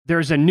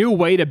There's a new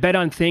way to bet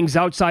on things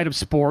outside of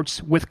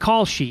sports with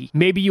Kalshi.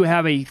 Maybe you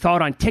have a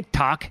thought on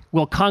TikTok.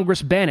 Will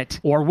Congress ban it?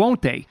 Or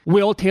won't they?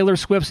 Will Taylor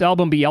Swift's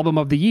album be Album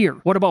of the Year?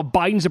 What about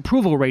Biden's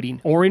approval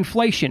rating? Or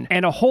inflation?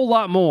 And a whole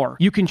lot more.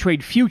 You can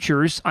trade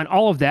futures on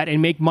all of that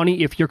and make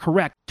money if you're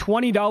correct.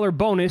 $20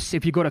 bonus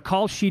if you go to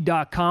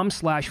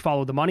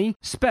kalshi.com/followthemoney,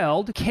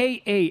 spelled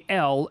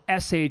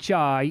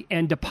KALSHI,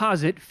 and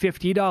deposit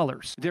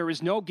 $50. There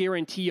is no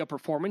guarantee of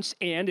performance,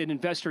 and an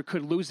investor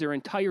could lose their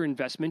entire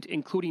investment,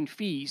 including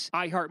fees.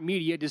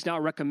 iHeartMedia does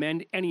not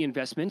recommend any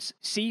investments.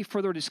 See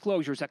further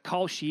disclosures at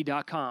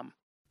kalshi.com.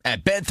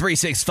 At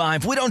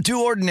Bet365, we don't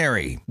do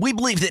ordinary. We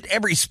believe that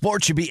every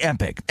sport should be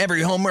epic.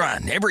 Every home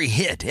run, every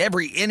hit,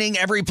 every inning,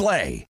 every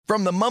play.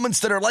 From the moments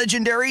that are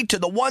legendary to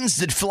the ones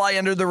that fly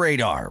under the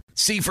radar.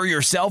 See for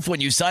yourself when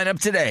you sign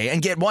up today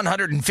and get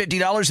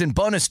 $150 in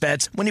bonus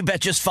bets when you bet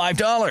just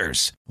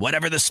 $5.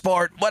 Whatever the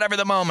sport, whatever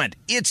the moment,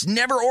 it's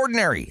never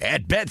ordinary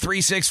at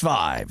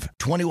Bet365.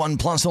 21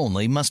 plus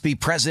only. Must be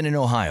present in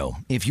Ohio.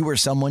 If you or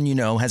someone you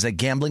know has a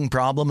gambling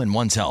problem and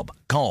wants help,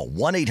 call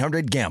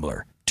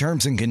 1-800-GAMBLER.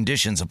 Terms and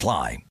conditions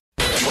apply.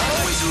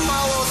 Always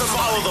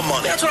follow the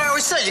money. That's what I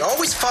always say. You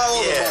always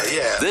follow the money.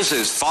 Yeah. This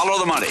is Follow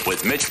the Money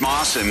with Mitch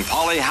Moss and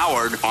Paulie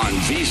Howard on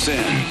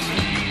VSiN.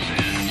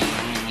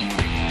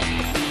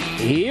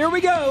 Here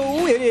we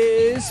go. It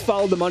is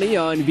Follow the Money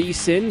on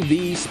VSiN,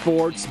 the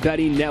Sports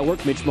Betting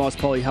Network. Mitch Moss,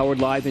 Paulie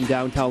Howard, live in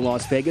downtown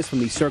Las Vegas from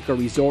the Circa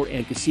Resort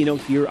and Casino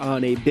here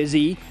on a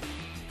busy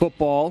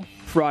football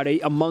Friday.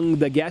 Among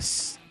the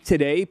guests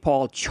today,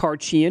 Paul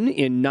Charchian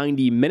in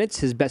 90 minutes,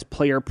 his best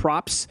player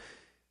props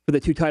for the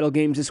two title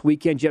games this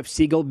weekend. Jeff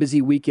Siegel,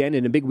 busy weekend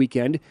and a big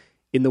weekend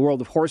in the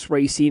world of horse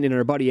racing. And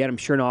our buddy Adam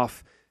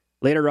Chernoff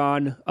later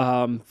on,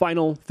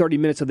 final 30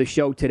 minutes of the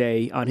show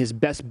today on his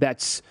best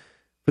bets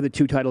for the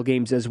two title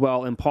games as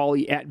well. And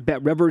Paulie at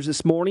Bet Rivers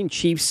this morning,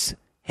 Chiefs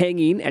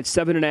hanging at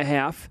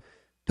 7.5,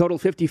 total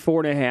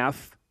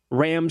 54.5,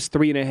 Rams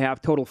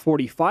 3.5, total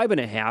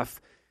 45.5.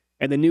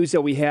 And the news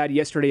that we had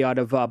yesterday out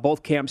of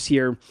both camps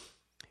here,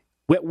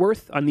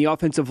 Whitworth on the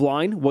offensive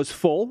line was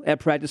full at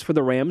practice for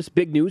the Rams.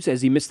 Big news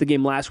as he missed the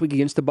game last week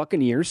against the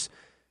Buccaneers.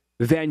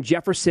 Van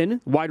Jefferson,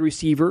 wide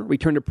receiver,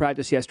 returned to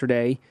practice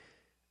yesterday.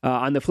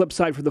 On the flip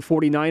side for the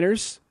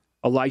 49ers,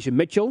 Elijah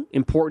Mitchell,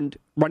 important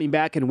running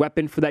back and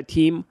weapon for that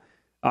team.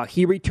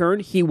 He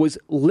returned. He was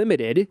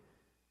limited.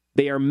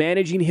 They are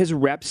managing his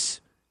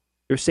reps.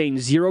 They're saying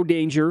zero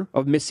danger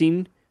of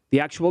missing the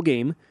actual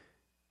game.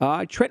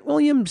 Trent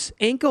Williams'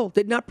 ankle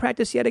did not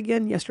practice yet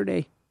again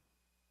yesterday.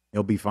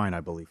 He'll be fine,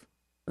 I believe.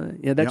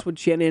 That's what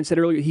Shanahan said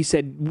earlier. He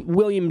said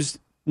Williams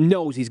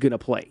knows he's going to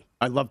play.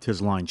 I loved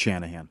his line,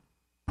 Shanahan.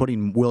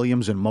 Putting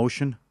Williams in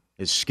motion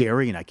is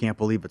scary, and I can't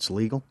believe it's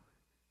legal.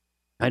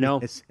 I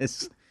know.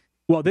 It's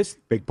well, this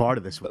big part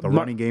of this with the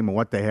running game and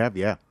what they have,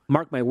 yeah.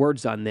 Mark my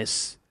words on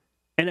this.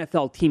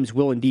 NFL teams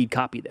will indeed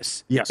copy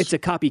this. Yes. It's a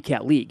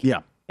copycat league. Yeah.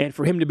 And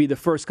for him to be the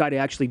first guy to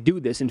actually do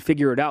this and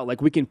figure it out,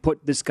 like we can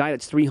put this guy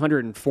that's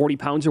 340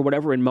 pounds or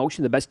whatever in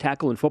motion, the best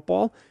tackle in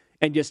football,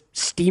 and just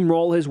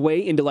steamroll his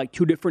way into like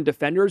two different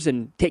defenders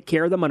and take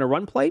care of them on a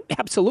run play?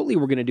 Absolutely,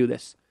 we're going to do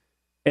this.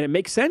 And it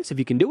makes sense if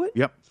you can do it.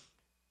 Yep.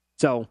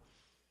 So,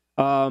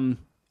 and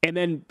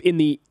then in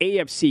the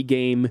AFC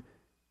game,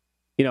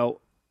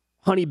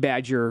 Honey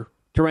Badger,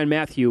 Tyrann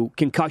Mathieu,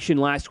 concussion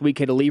last week,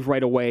 had to leave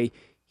right away.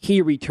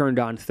 He returned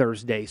on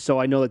Thursday. So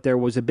I know that there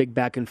was a big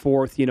back and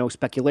forth,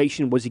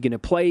 speculation. Was he going to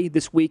play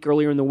this week,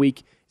 earlier in the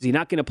week? Is he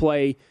not going to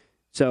play?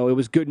 So it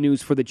was good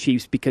news for the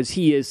Chiefs because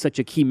he is such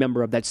a key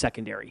member of that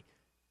secondary.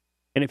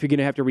 And if you're going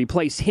to have to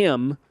replace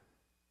him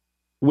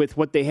with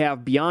what they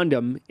have beyond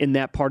him in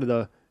that part of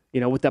the,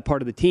 with that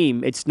part of the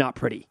team, it's not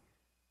pretty.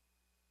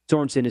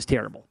 Sorensen is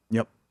terrible.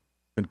 Yep.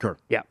 Concur.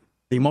 Yeah.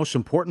 The most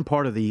important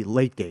part of the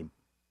late game,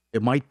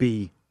 it might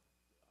be,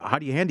 how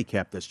do you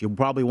handicap this? You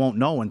probably won't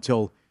know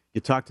until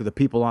you talk to the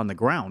people on the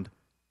ground,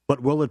 but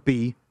will it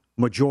be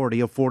majority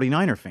of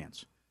 49er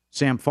fans?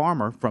 Sam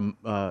Farmer from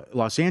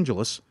Los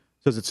Angeles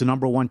says it's the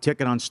number one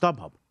ticket on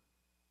StubHub.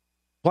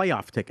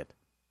 Playoff ticket.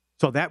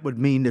 So that would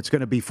mean it's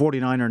going to be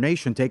 49er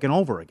Nation taking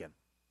over again.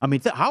 I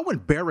mean, how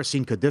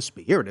embarrassing could this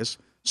be? Here it is.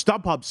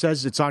 StubHub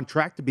says it's on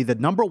track to be the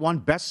number one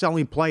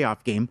best-selling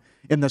playoff game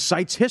in the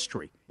site's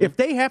history. If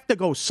they have to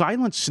go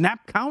silent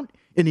snap count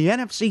in the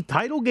NFC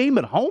title game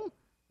at home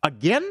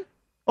again,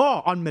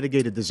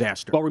 unmitigated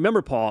disaster. Well,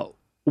 remember, Paul,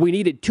 we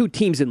needed two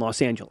teams in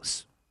Los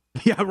Angeles.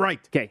 Yeah,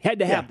 right. Okay, had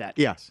to have that.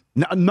 Yes.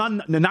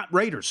 None, not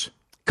Raiders.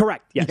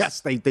 Correct, yes.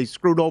 Yes, they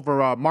screwed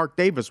over Mark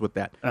Davis with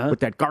that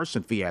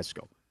Carson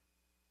fiasco.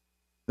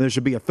 There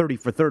should be a 30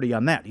 for 30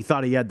 on that. He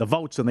thought he had the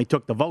votes, and they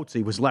took the votes.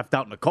 He was left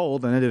out in the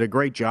cold, and they did a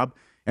great job,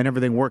 and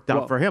everything worked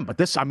out for him. But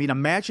this,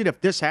 imagine if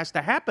this has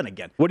to happen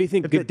again. What do you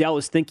think Goodell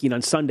is thinking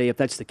on Sunday if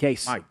that's the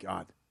case? My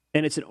God.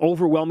 And it's an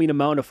overwhelming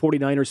amount of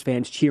 49ers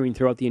fans cheering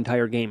throughout the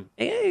entire game.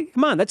 Hey,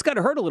 come on, that's got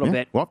to hurt a little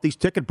bit. Well, if these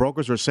ticket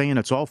brokers are saying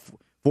it's all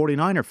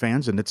 49er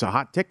fans and it's a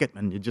hot ticket,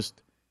 and you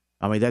just,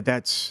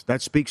 that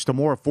speaks to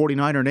more of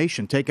 49er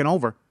Nation taking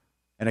over.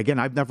 And again,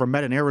 I've never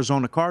met an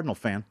Arizona Cardinal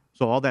fan,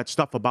 so all that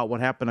stuff about what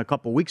happened a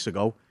couple weeks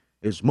ago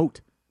is moot.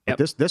 Yep.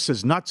 But this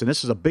is nuts, and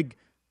this is a big,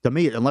 to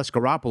me, unless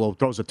Garoppolo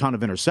throws a ton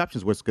of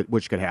interceptions,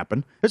 which could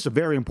happen, this is a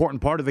very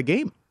important part of the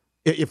game.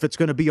 If it's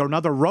going to be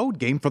another road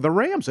game for the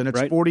Rams, and it's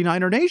Right.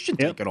 49er Nation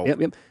taking over.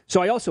 Yep.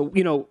 So I also,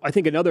 I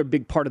think another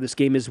big part of this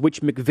game is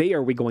which McVay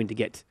are we going to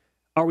get?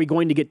 Are we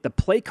going to get the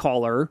play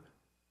caller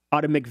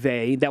out of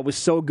McVay that was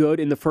so good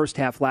in the first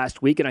half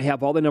last week? And I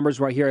have all the numbers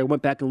right here. I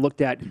went back and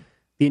looked at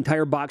the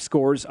entire box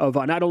scores of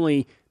not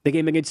only the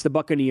game against the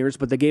Buccaneers,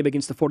 but the game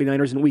against the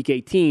 49ers in Week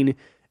 18.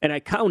 And I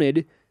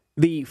counted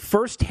the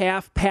first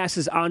half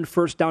passes on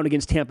first down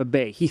against Tampa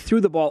Bay. He threw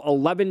the ball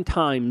 11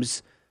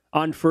 times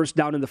on first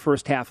down in the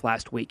first half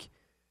last week.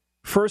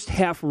 First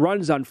half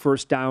runs on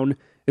first down,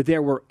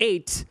 there were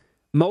 8.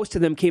 Most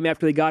of them came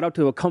after they got out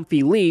to a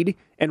comfy lead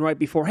and right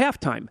before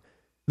halftime.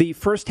 The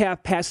first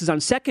half passes on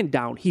second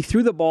down, he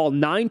threw the ball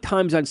 9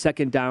 times on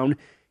second down.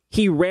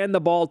 He ran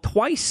the ball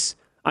twice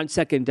on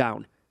second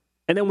down.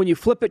 And then when you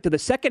flip it to the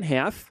second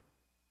half,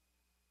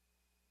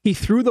 he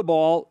threw the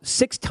ball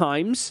 6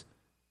 times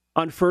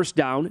on first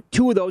down.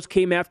 2 of those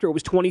came after it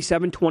was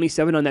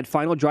 27-27 on that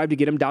final drive to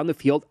get him down the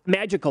field.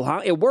 Magical,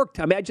 huh? It worked.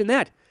 Imagine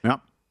that.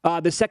 Yep.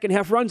 The second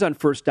half runs on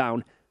first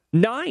down,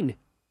 9.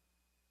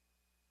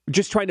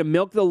 Just trying to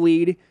milk the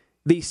lead.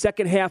 The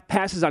second half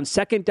passes on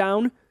second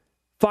down,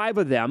 5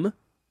 of them.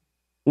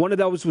 One of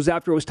those was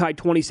after it was tied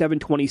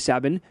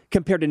 27-27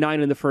 compared to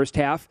 9 in the first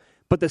half.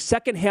 But the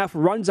second half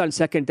runs on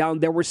second down,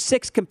 there were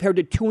 6 compared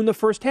to 2 in the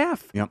first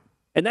half. Yep.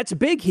 And that's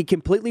big. He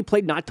completely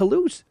played not to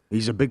lose.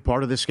 He's a big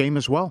part of this game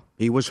as well.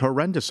 He was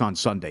horrendous on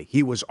Sunday.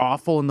 He was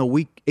awful in the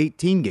Week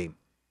 18 game.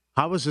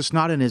 How is this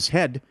not in his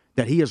head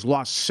that he has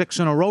lost 6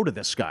 in a row to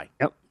this guy?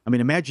 Yep. I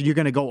mean, imagine you're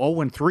going to go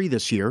 0-3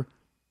 this year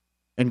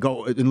and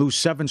go and lose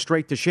 7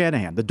 straight to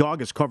Shanahan. The dog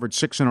has covered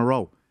 6 in a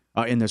row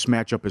in this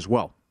matchup as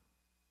well,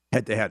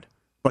 head-to-head.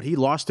 But he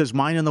lost his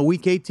mind in the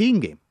Week 18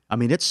 game. I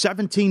mean, it's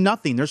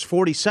 17-0. There's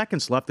 40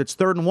 seconds left. It's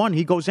 3rd and 1.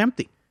 He goes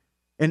empty.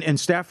 And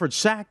Stafford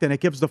sacked, and it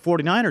gives the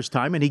 49ers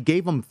time, and he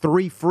gave them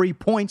 3 free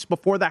points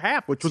before the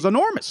half, which was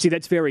enormous. See,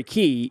 that's very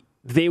key.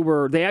 They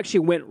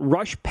actually went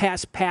rush,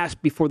 pass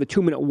before the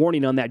 2-minute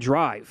warning on that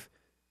drive.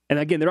 And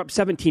again, they're up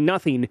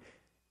 17-0.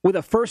 With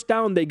a first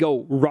down, they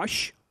go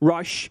rush,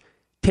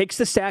 takes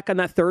the sack on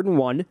that 3rd and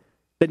 1.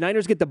 The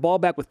Niners get the ball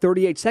back with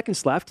 38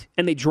 seconds left,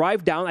 and they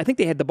drive down. I think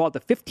they had the ball at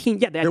the 15.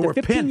 Yeah, they had the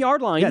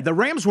 15-yard line. Yeah, the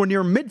Rams were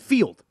near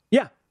midfield.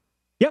 Yeah.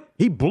 Yep.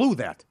 He blew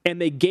that. And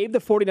they gave the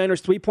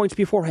 49ers 3 points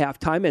before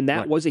halftime, and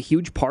that was a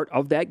huge part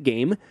of that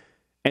game.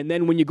 And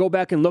then when you go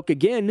back and look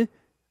again,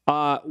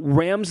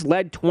 Rams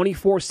led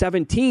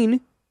 24-17.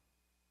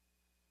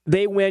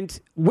 They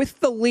went with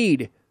the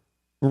lead.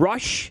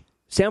 Rush,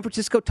 San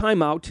Francisco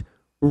timeout,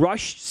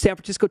 rush, San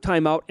Francisco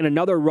timeout, and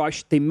another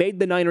rush. They made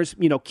the Niners,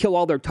 kill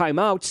all their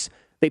timeouts.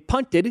 They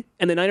punted,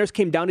 and the Niners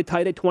came down to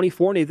tie it at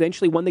 24, and they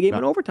eventually won the game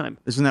in overtime.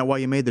 Isn't that why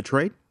you made the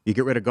trade? You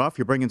get rid of Goff,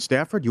 you bring in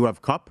Stafford, you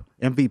have Kupp,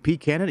 MVP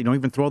candidate, you don't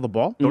even throw the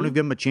ball, don't even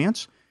give him a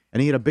chance,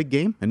 and he had a big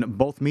game in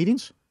both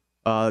meetings.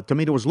 To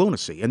me, it was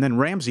lunacy. And then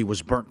Ramsey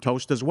was burnt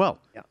toast as well.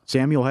 Yeah.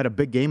 Samuel had a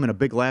big game and a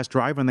big last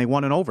drive, and they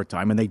won in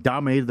overtime, and they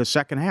dominated the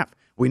second half.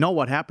 We know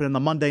what happened in the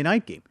Monday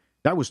night game.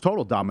 That was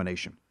total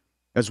domination.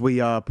 As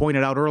we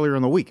pointed out earlier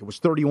in the week, it was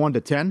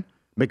 31-10.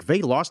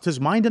 McVay lost his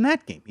mind in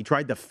that game. He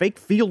tried the fake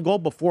field goal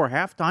before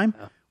halftime,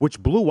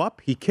 which blew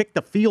up. He kicked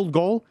the field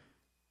goal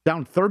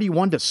down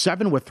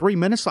 31-7 with 3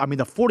 minutes. I mean,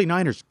 the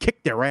 49ers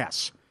kicked their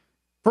ass.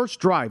 First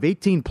drive,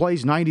 18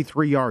 plays,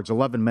 93 yards,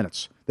 11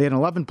 minutes. They had an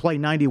 11-play,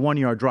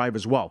 91-yard drive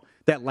as well.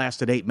 That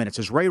lasted 8 minutes.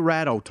 As Ray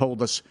Ratto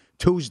told us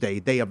Tuesday,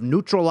 they have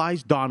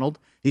neutralized Donald.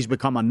 He's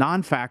become a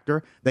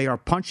non-factor. They are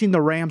punching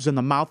the Rams in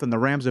the mouth, and the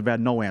Rams have had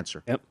no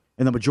answer. Yep.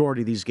 In the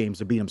majority of these games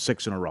to beat them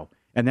 6 in a row.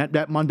 And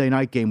that Monday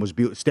night game was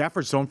beautiful.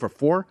 Stafford's thrown for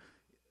four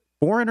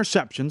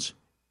interceptions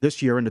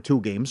this year in the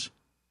 2 games.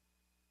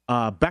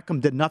 Beckham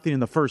did nothing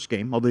in the first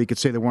game, although you could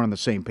say they weren't on the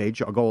same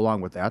page. I'll go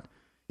along with that.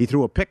 He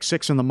threw a pick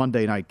 6 in the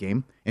Monday night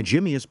game, and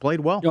Jimmy has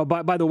played well.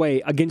 By the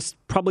way, against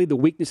probably the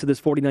weakness of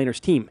this 49ers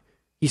team,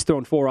 he's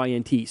thrown 4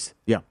 INTs.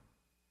 Yeah.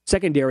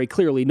 Secondary,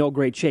 clearly no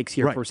great shakes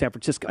here for San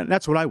Francisco. And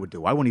that's what I would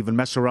do. I wouldn't even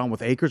mess around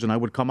with Akers, and I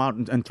would come out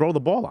and throw the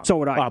ball on. So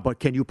would I. But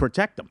can you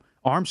protect them?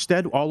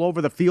 Armstead all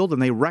over the field,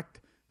 and they wrecked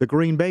the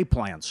Green Bay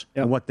plans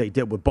and what they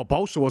did. With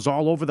Bosa was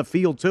all over the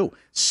field, too.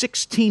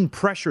 16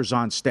 pressures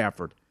on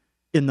Stafford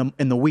in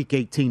the Week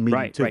 18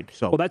 meeting, too. Right.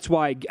 So, well, that's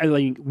why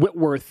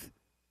Whitworth,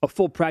 a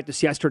full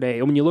practice yesterday,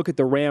 and when you look at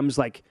the Rams'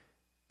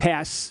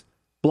 pass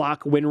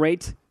block win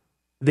rate,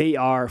 they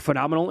are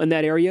phenomenal in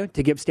that area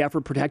to give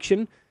Stafford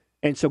protection.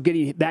 And so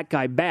getting that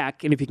guy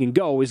back, and if he can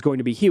go, is going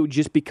to be huge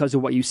just because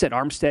of what you said,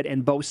 Armstead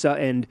and Bosa,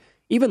 and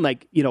even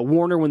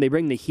Warner when they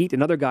bring the heat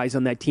and other guys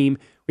on that team.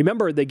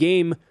 Remember the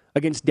game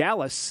against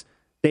Dallas,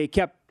 they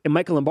kept, and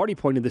Michael Lombardi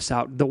pointed this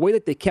out, the way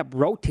that they kept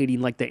rotating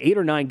the 8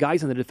 or 9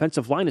 guys on the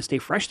defensive line to stay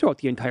fresh throughout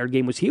the entire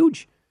game was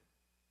huge.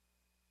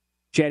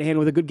 Shanahan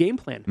with a good game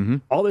plan. Mm-hmm.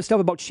 All this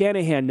stuff about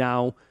Shanahan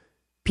now,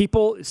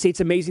 people say it's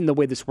amazing the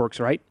way this works,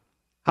 right?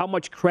 how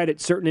much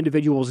credit certain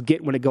individuals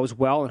get when it goes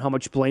well and how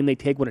much blame they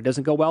take when it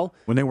doesn't go well.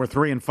 When they were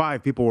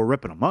 3-5, people were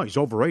ripping him. Oh, he's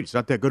overrated. He's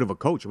not that good of a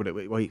coach. But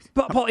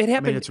Paul, it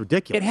happened. It's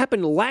ridiculous. It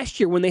happened last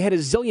year when they had a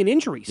zillion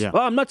injuries. Yeah.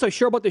 Well, I'm not so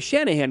sure about the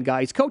Shanahan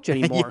guy's coach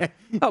anymore. Yeah.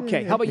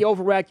 Okay, how about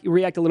you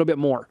react a little bit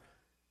more?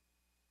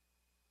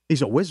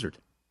 He's a wizard.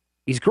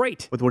 He's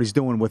great. With what he's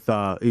doing with,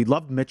 he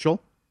loved Mitchell.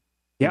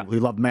 Yeah. He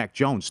loved Mac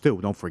Jones, too,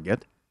 don't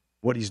forget.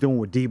 What he's doing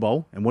with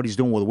Debo and what he's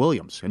doing with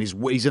Williams. And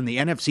he's in the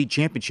NFC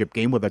Championship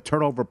game with a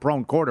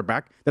turnover-prone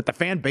quarterback that the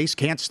fan base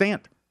can't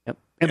stand. Yep.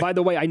 And by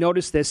the way, I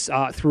noticed this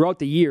throughout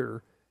the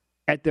year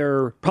at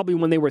probably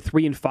when they were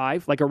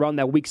 3-5, like around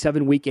that week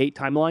 7, week 8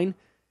 timeline,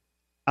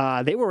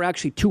 they were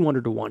actually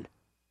 200-1.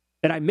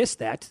 And I missed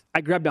that. I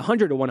grabbed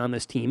 100-1 on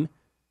this team.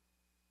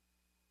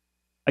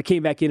 I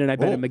came back in and I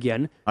bet him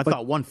again. I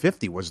thought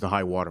 150 was the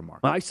high water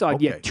mark. I saw,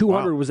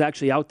 200 was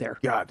actually out there.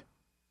 God.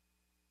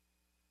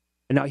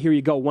 And now here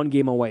you go, 1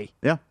 game away.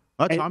 Yeah,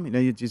 it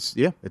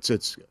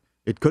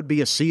could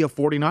be a sea of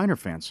 49er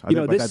fans. I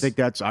think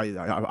that's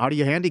how do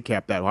you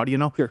handicap that? How do you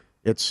know? Sure.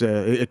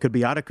 It could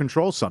be out of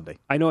control Sunday.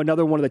 I know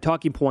another one of the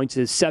talking points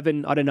is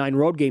 7 out of 9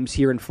 road games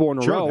here and 4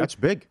 in a row. That's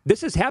big.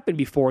 This has happened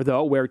before,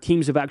 though, where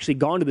teams have actually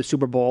gone to the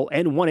Super Bowl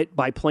and won it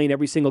by playing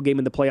every single game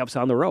in the playoffs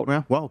on the road.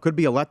 Yeah, well, it could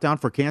be a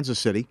letdown for Kansas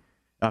City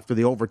after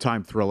the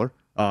overtime thriller.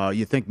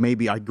 You think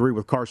maybe, I agree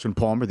with Carson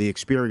Palmer, the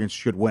experience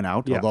should win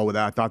out, although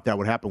I thought that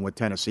would happen with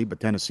Tennessee, but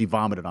Tennessee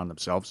vomited on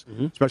themselves,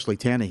 especially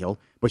Tannehill.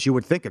 But you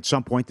would think at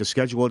some point the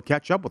schedule would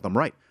catch up with them,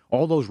 right?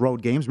 All those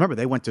road games, remember,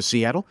 they went to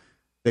Seattle,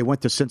 they went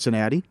to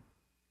Cincinnati,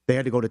 they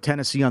had to go to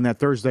Tennessee on that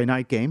Thursday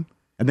night game,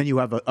 and then you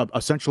have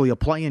essentially a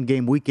play-in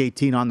game week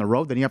 18 on the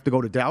road, then you have to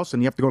go to Dallas,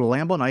 and you have to go to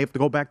Lambeau, and now you have to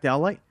go back to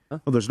L.A.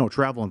 Well, there's no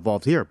travel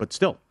involved here, but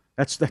still,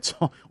 that's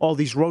all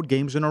these road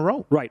games in a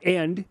row. Right,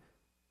 and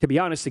to be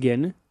honest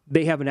again,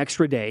 they have an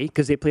extra day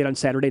because they played on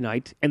Saturday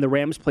night, and the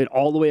Rams played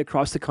all the way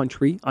across the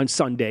country on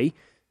Sunday,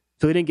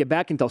 so they didn't get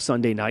back until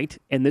Sunday night,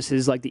 and this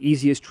is like the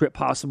easiest trip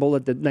possible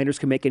that the Niners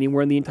can make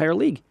anywhere in the entire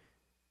league.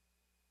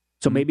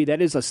 So maybe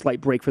that is a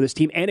slight break for this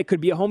team, and it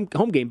could be a home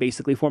game,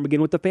 basically, for them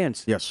again with the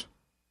fans. Yes.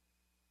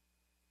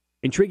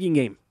 Intriguing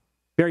game.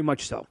 Very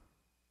much so.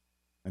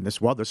 And this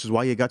is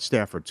why you got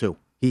Stafford, too.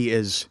 He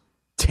is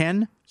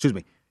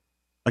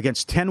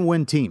against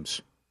 10-win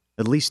teams,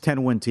 at least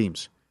 10-win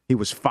teams. He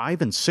was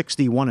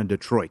 5-61 in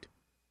Detroit.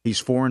 He's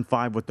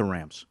 4-5 with the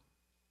Rams.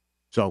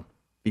 So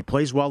he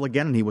plays well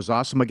again, and he was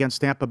awesome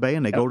against Tampa Bay,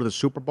 and they go to the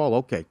Super Bowl.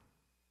 Okay,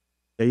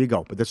 there you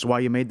go. But this is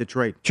why you made the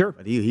trade. Sure.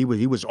 But he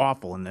was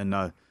awful in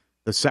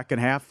the second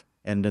half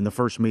and in the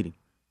first meeting.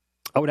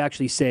 I would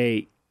actually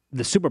say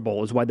the Super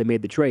Bowl is why they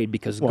made the trade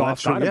because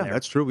Goff got him there.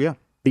 That's true. Yeah.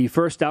 The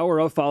first hour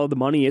of Follow the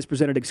Money is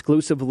presented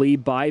exclusively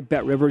by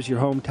BetRivers, your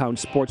hometown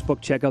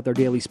sportsbook. Check out their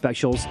daily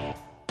specials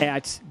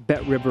at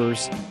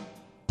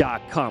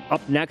BetRivers.com.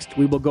 Up next,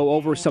 we will go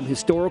over some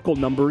historical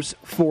numbers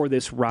for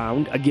this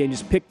round. Again,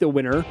 just pick the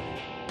winner,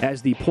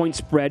 as the point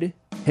spread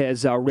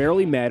has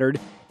rarely mattered.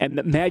 And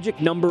the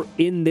magic number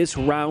in this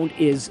round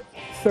is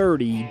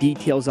 30.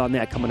 Details on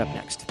that coming up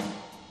next.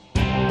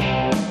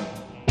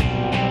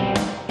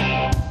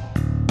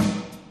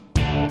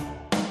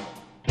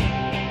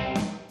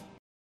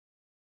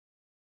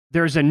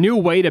 There's a new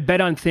way to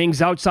bet on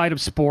things outside of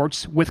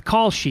sports with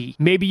Kalshi.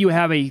 Maybe you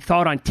have a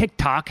thought on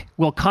TikTok.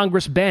 Will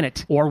Congress ban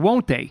it? Or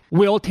won't they?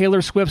 Will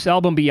Taylor Swift's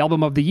album be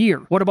Album of the Year?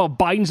 What about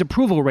Biden's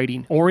approval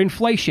rating or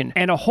inflation?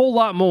 And a whole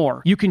lot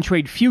more. You can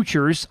trade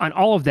futures on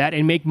all of that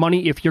and make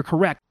money if you're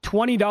correct.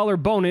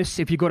 $20 bonus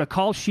if you go to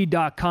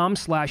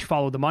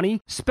Kalshi.com/followthemoney,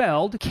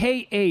 spelled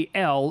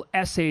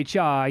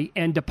Kalshi,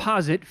 and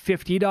deposit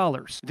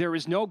 $50. There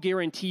is no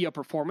guarantee of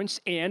performance,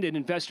 and an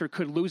investor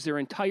could lose their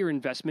entire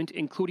investment,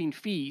 including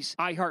fees.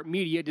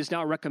 iHeartMedia does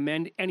not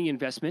recommend any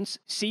investments.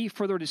 See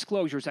further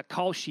disclosures at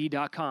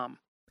Kalshi.com.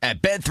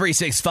 At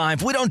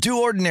Bet365, we don't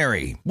do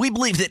ordinary. We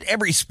believe that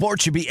every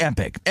sport should be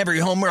epic. Every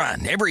home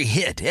run, every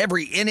hit,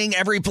 every inning,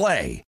 every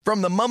play.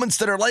 From the moments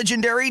that are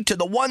legendary to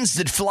the ones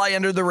that fly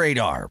under the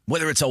radar.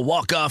 Whether it's a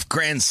walk-off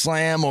grand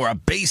slam or a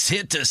base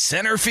hit to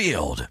center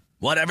field.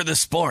 Whatever the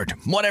sport,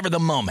 whatever the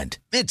moment.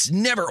 It's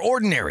never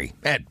ordinary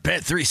at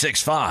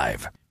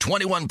Bet365.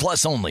 21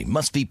 plus only.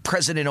 Must be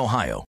present in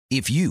Ohio.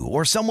 If you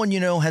or someone you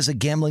know has a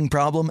gambling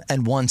problem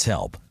and wants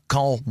help,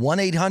 call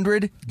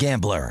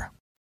 1-800-GAMBLER.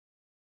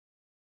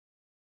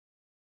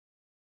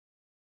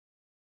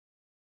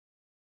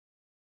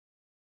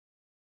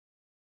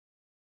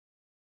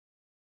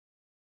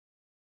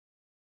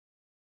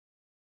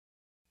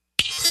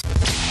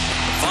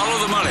 Follow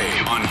the money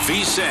on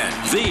VSiN,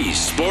 the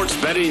sports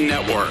betting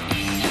network.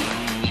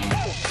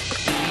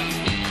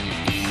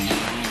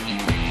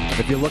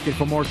 If you're looking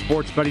for more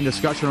sports betting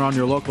discussion around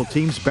your local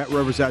teams,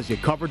 BetRivers has you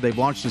covered. They've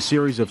launched a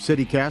series of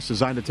CityCasts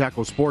designed to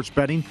tackle sports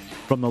betting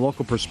from the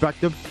local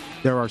perspective.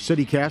 There are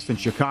CityCasts in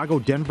Chicago,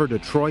 Denver,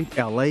 Detroit,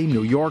 L.A.,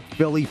 New York,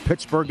 Philly,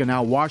 Pittsburgh, and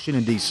now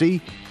Washington, D.C.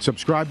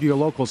 Subscribe to your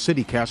local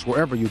CityCast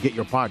wherever you get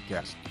your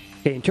podcast.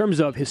 Okay, in terms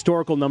of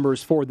historical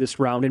numbers for this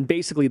round and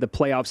basically the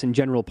playoffs in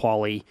general,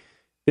 Paulie,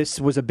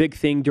 this was a big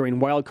thing during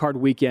Wild Card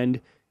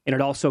Weekend, and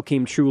it also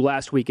came true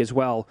last week as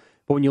well.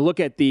 But when you look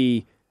at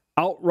the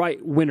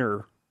outright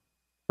winner,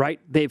 right,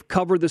 they've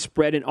covered the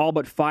spread in all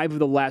but 5 of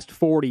the last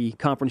 40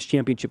 conference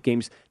championship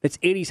games. That's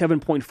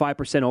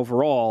 87.5%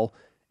 overall.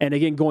 And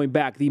again, going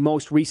back, the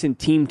most recent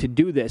team to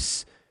do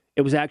this,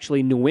 it was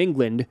actually New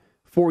England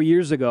 4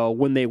 years ago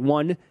when they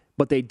won,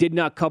 but they did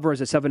not cover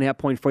as a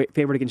 7.5-point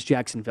favorite against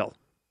Jacksonville.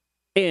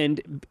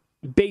 And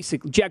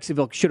basically,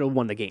 Jacksonville should have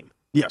won the game.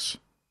 Yes.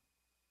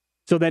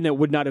 So then it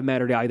would not have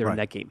mattered either in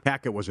that game.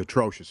 Hackett was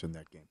atrocious in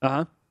that game.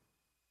 Uh-huh.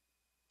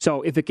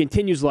 So if it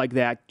continues like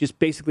that, just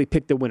basically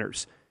pick the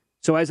winners.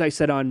 So as I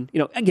said again,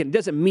 it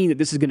doesn't mean that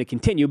this is going to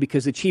continue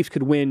because the Chiefs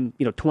could win,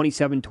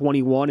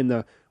 27-21 and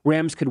the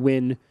Rams could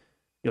win,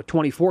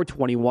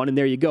 24-21, and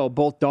there you go.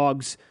 Both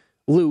dogs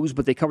lose,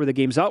 but they cover the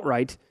games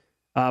outright.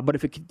 But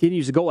if it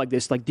continues to go like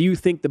this, do you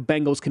think the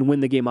Bengals can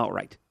win the game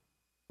outright?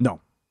 No.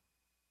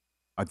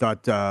 I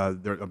thought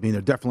they're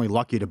definitely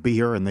lucky to be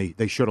here, and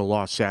they should have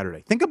lost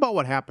Saturday. Think about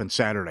what happened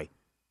Saturday.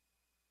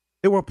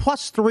 They were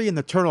 +3 in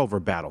the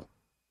turnover battle.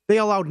 They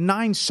allowed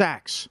 9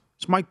 sacks.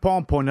 As Mike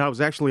Palm pointed out, it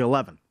was actually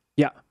 11.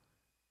 Yeah.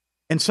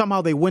 And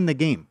somehow they win the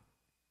game.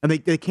 And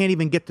they can't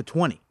even get to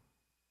 20.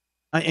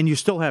 And you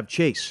still have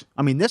Chase.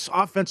 This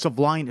offensive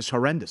line is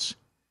horrendous.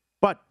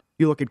 But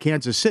you look at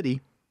Kansas City,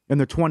 and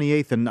they're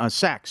 28th in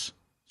sacks.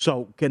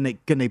 So can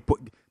they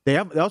put? They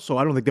have also.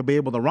 I don't think they'll be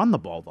able to run the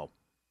ball though.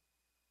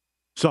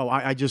 So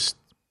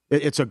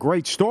it's a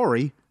great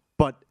story,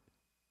 but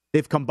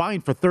they've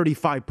combined for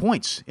 35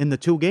 points in the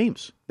 2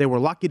 games. They were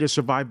lucky to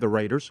survive the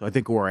Raiders, I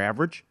think, who were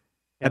average.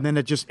 Yep. And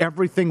then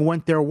everything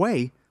went their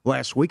way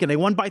last week, and they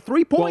won by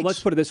 3 points. Well,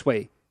 let's put it this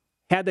way.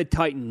 Had the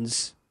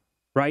Titans,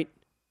 right,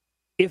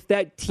 if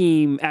that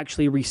team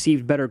actually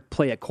received better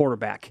play at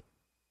quarterback,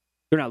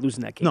 they're not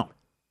losing that game. No.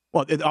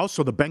 Well,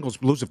 also the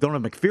Bengals lose if they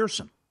don't have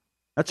McPherson.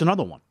 That's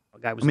another one.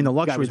 The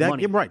luxury of that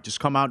game, right, just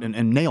come out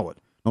and nail it,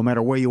 no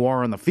matter where you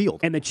are on the field.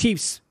 And the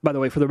Chiefs, by the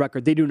way, for the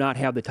record, they do not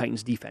have the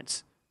Titans'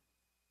 defense.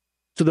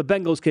 So the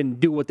Bengals can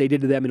do what they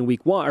did to them in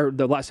week 1, or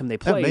the last time they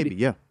played. Yeah, maybe,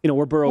 yeah.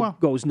 Where Burrow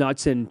goes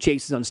nuts and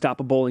Chase is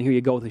unstoppable, and here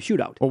you go with a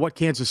shootout. Well, what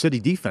Kansas City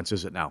defense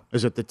is it now?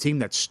 Is it the team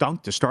that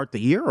stunk to start the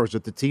year, or is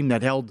it the team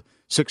that held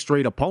 6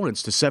 straight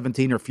opponents to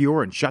 17 or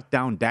fewer and shut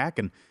down Dak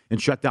and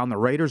shut down the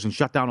Raiders and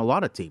shut down a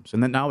lot of teams?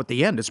 And then now at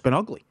the end, it's been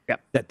ugly. Yeah.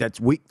 That's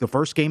weak. The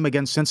first game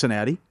against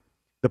Cincinnati,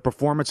 the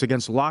performance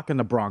against Locke and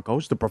the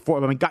Broncos,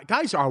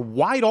 guys are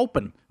wide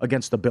open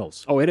against the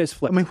Bills. Oh, it is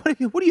flipped.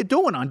 What are you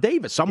doing on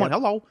Davis?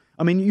 Hello.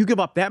 You give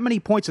up that many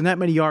points and that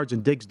many yards,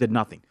 and Diggs did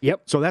nothing.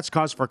 Yep. So that's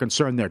cause for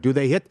concern there. Do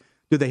they hit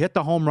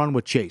the home run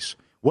with Chase?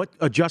 What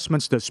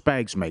adjustments does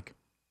Spags make?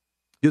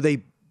 Do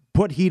they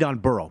put heat on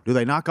Burrow? Do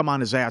they knock him on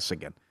his ass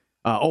again,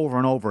 over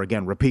and over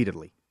again,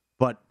 repeatedly?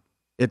 But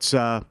it's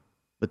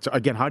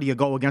again, how do you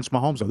go against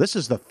Mahomes? So this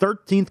is the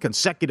 13th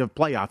consecutive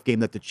playoff game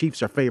that the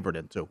Chiefs are favored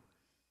into.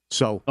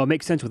 So it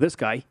makes sense with this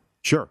guy.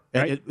 Sure.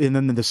 Right? And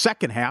then in the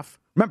second half,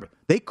 remember,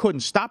 they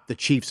couldn't stop the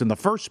Chiefs in the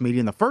first meeting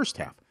in the first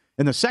half.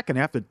 In the second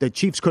half, the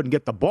Chiefs couldn't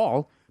get the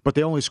ball, but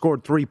they only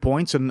scored 3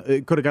 points, and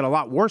it could have got a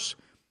lot worse.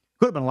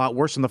 Could have been a lot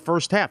worse in the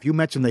first half. You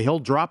mentioned the Hill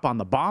drop on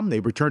the bomb. They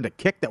returned a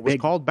kick that was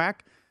called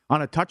back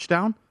on a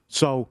touchdown.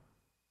 So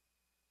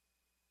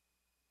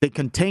they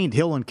contained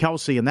Hill and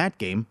Kelsey in that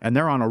game, and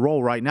they're on a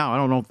roll right now. I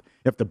don't know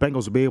if the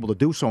Bengals will be able to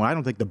do so, and I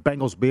don't think the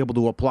Bengals will be able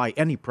to apply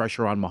any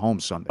pressure on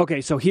Mahomes Sunday.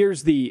 Okay, so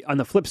here's on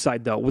the flip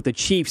side, though, with the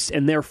Chiefs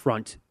and their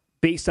front,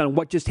 based on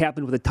what just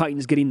happened with the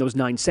Titans getting those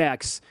 9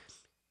 sacks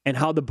and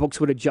how the books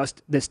would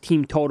adjust this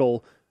team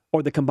total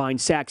or the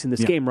combined sacks in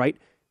this game, right?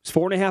 It's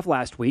 4.5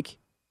 last week.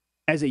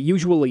 As it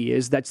usually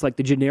is, that's like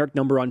the generic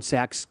number on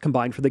sacks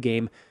combined for the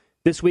game.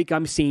 This week,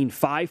 I'm seeing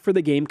 5 for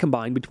the game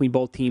combined between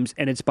both teams,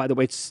 and it's, by the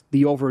way,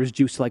 the over is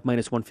juiced to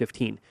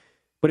 -115.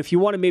 But if you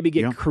want to maybe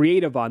get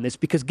creative on this,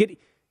 because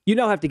you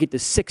now have to get to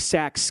 6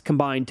 sacks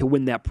combined to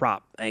win that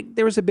prop.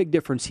 There is a big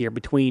difference here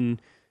between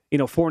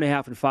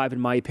 4.5 and 5, in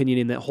my opinion,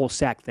 in that whole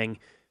sack thing.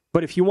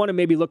 But if you want to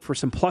maybe look for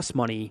some plus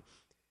money,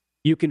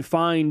 you can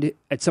find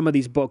at some of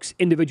these books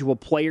individual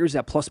players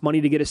at plus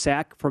money to get a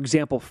sack. For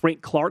example,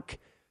 Frank Clark,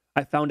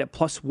 I found at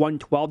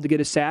 +112 to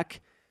get a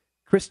sack.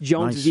 Chris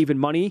Jones is even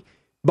money.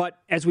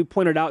 But as we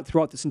pointed out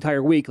throughout this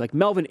entire week,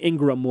 Melvin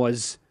Ingram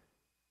was,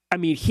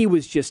 he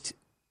was just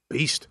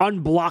beast,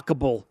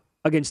 unblockable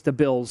against the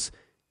Bills,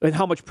 and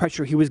how much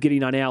pressure he was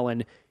getting on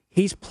Allen.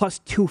 He's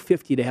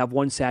 +250 to have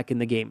 1 sack in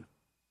the game.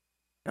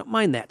 I don't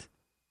mind that.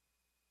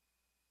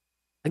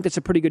 I think that's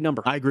a pretty good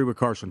number. I agree with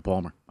Carson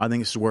Palmer. I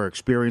think this is where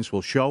experience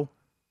will show,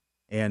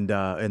 and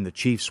the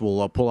Chiefs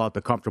will pull out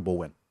the comfortable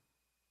win.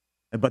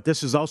 But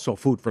this is also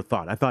food for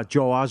thought. I thought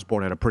Joe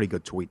Osborne had a pretty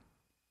good tweet.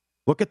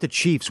 Look at the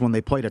Chiefs when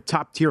they played a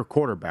top-tier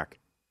quarterback.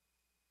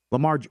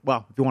 Lamar,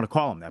 well, if you want to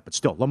call him that, but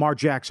still, Lamar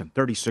Jackson,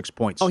 36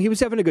 points. Oh, he was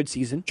having a good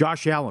season.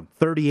 Josh Allen,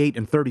 38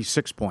 and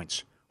 36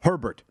 points.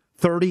 Herbert,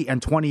 30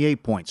 and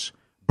 28 points.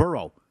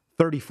 Burrow,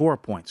 34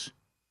 points.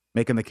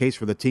 Making the case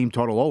for the team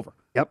total over.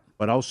 Yep.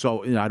 But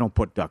also, I don't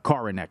put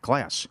Carr in that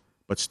class.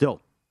 But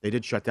still, they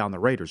did shut down the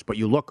Raiders. But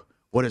you look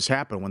what has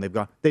happened when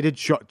they did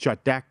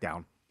shut Dak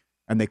down,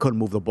 and they couldn't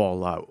move the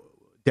ball,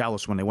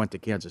 Dallas, when they went to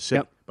Kansas City.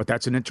 Yep. But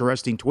that's an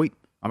interesting tweet.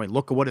 I mean,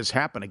 look at what has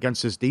happened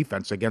against his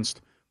defense,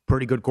 against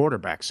pretty good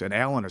quarterbacks. And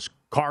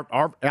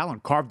Allen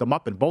carved them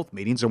up in both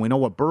meetings, and we know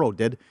what Burrow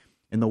did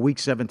in the Week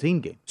 17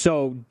 game.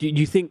 So do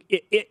you think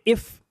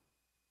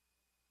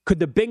could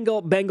the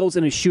Bengals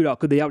in a shootout,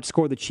 could they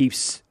outscore the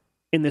Chiefs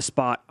in this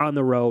spot on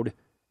the road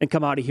and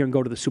come out of here and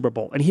go to the Super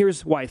Bowl? And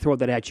here's why I throw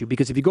that at you,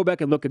 because if you go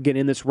back and look again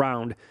in this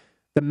round,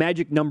 the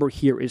magic number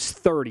here is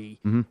 30.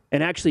 Mm-hmm.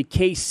 And actually,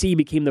 KC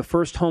became the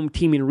first home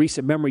team in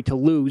recent memory to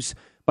lose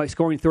by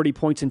scoring 30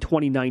 points in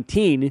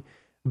 2019.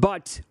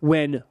 But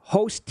when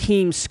host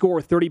teams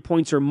score 30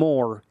 points or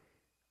more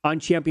on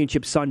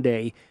Championship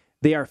Sunday,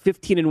 they are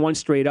 15-1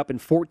 straight up and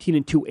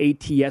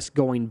 14-2 ATS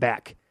going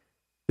back.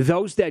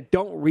 Those that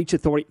don't reach the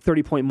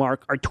 30-point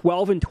mark are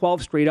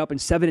 12-12 straight up and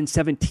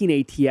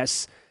 7-17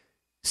 ATS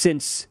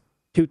since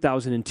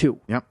 2002.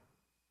 Yep.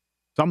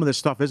 Some of this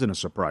stuff isn't a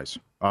surprise.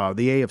 The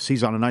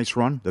AFC's on a nice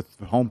run. The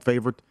home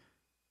favorite,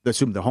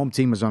 the home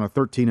team is on a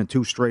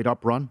 13-2 straight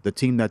up run. The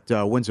team that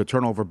wins a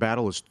turnover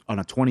battle is on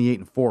a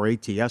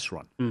 28-4 ATS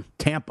run.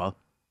 Tampa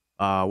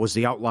was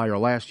the outlier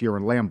last year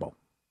in Lambeau.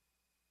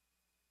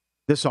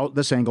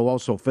 This angle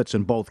also fits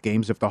in both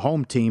games. If the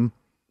home team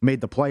made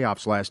the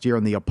playoffs last year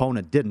and the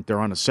opponent didn't, they're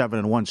on a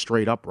 7-1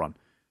 straight up run.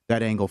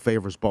 That angle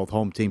favors both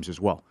home teams as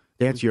well.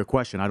 To answer your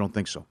question, I don't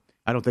think so.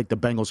 I don't think the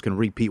Bengals can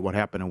repeat what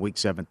happened in Week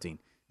 17.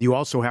 You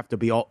also have to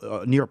be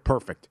near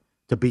perfect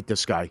to beat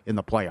this guy in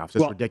the playoffs.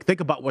 It's ridiculous.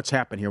 Think about what's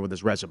happened here with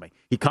his resume.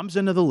 He comes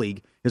into the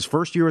league, his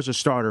first year as a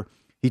starter,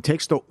 he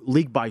takes the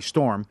league by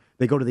storm.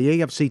 They go to the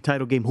AFC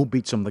title game. Who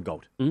beats him? The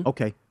GOAT. Mm-hmm.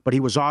 Okay, but he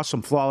was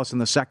awesome, flawless in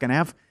the second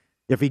half.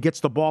 If he gets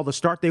the ball to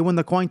start, they win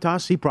the coin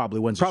toss, he probably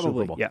wins the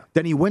Super Bowl. Yeah.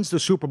 Then he wins the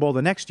Super Bowl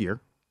the next year.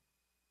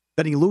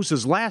 Then he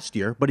loses last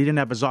year, but he didn't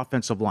have his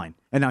offensive line.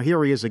 And now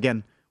here he is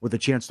again with a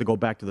chance to go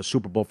back to the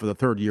Super Bowl for the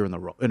third year in a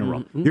row.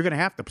 Mm-hmm. You're going to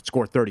have to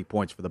score 30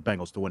 points for the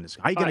Bengals to win this.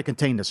 How are you going to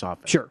contain this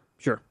offense?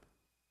 Sure.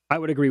 I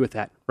would agree with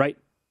that, right?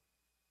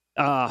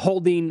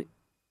 Holding,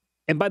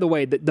 and by the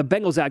way, the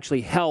Bengals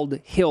actually held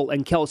Hill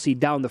and Kelsey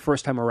down the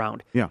first time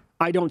around. Yeah.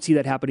 I don't see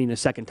that happening a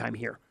second time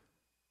here.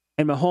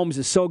 And Mahomes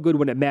is so good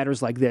when it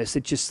matters like this.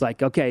 It's just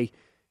like, okay,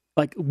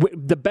 like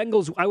the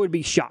Bengals, I would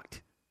be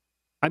shocked.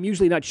 I'm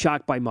usually not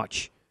shocked by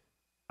much.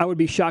 I would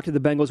be shocked if the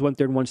Bengals went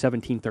there and won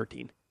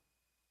 17-13.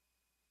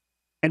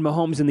 And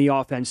Mahomes and the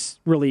offense,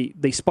 really,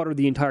 they sputtered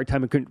the entire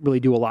time and couldn't really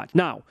do a lot.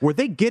 Now, were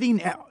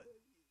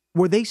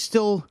they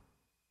still,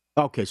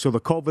 okay, so the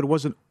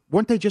COVID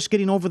weren't they just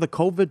getting over the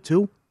COVID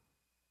too?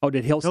 Oh,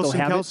 did Hill still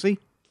have Kelsey?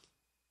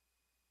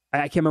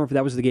 I can't remember if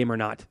that was the game or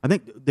not.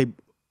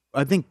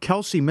 I think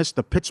Kelsey missed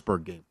the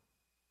Pittsburgh game.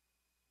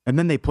 And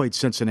then they played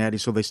Cincinnati,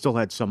 so they still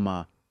had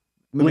some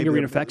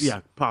lingering effects?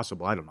 Yeah,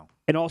 possible. I don't know.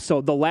 And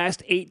also, the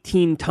last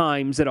 18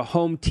 times that a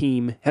home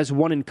team has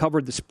won and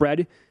covered the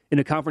spread in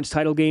a conference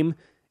title game,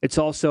 it's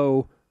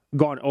also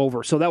gone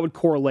over. So that would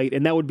correlate,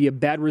 and that would be a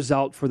bad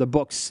result for the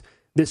books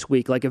this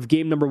week. Like if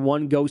game number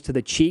 1 goes to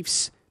the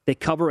Chiefs, they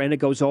cover and it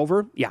goes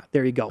over, yeah,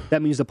 there you go.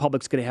 That means the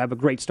public's going to have a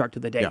great start to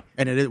the day. Yeah,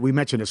 and we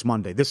mentioned this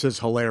Monday. This is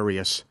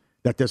hilarious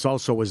that this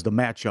also is the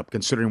matchup,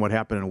 considering what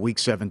happened in Week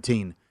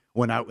 17,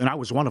 and I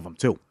was one of them,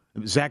 too.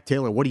 Zach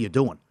Taylor, what are you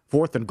doing?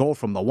 4th and goal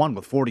from the 1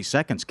 with 40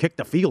 seconds, kicked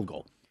a field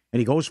goal. And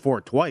he goes for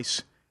it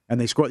twice,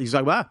 and they score. He's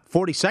like,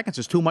 40 seconds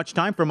is too much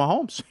time for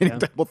Mahomes. Yeah.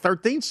 Well,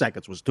 13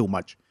 seconds was too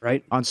much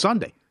on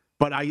Sunday.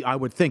 But I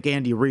would think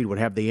Andy Reid would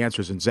have the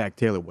answers, and Zach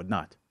Taylor would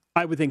not.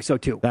 I would think so,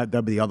 too.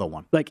 That'd be the other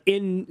one. Like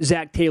in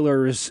Zach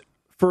Taylor's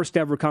first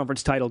ever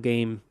conference title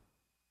game,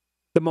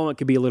 the moment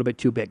could be a little bit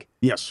too big.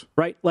 Yes.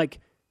 Right? Like,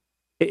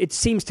 it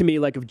seems to me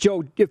like if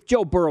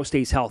Joe Burrow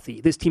stays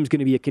healthy, this team's going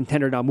to be a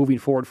contender now moving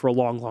forward for a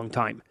long, long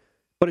time.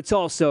 But it's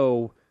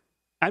also,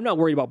 I'm not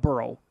worried about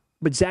Burrow,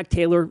 but Zach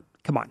Taylor,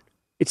 come on.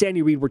 It's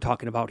Andy Reid we're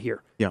talking about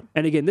here. Yeah.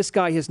 And again, this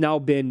guy has now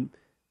been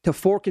to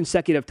 4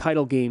 consecutive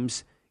title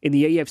games in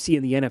the AFC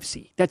and the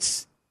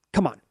NFC.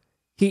 Come on.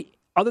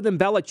 Other than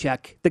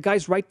Belichick, the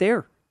guy's right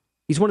there.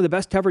 He's one of the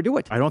best to ever do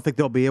it. I don't think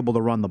they'll be able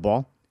to run the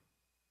ball.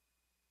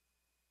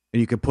 And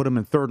you can put him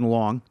in 3rd and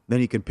long,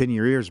 then you can pin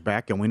your ears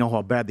back, and we know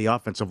how bad the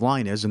offensive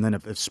line is. And then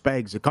if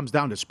Spags, it comes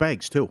down to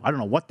Spags, too. I don't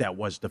know what that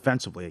was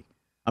defensively.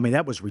 I mean,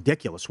 that was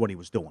ridiculous what he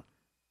was doing.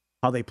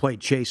 How they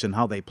played chase and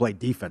how they played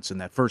defense in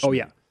that first game.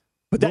 Yeah.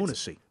 But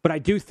lunacy. But I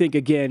do think,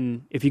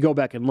 again, if you go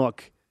back and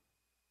look,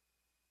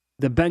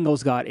 the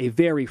Bengals got a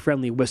very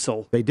friendly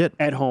whistle. They did.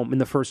 At home in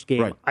the first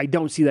game. Right. I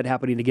don't see that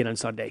happening again on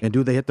Sunday. And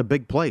do they hit the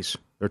big plays?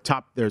 They're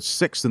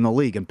 6th in the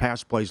league in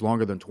pass plays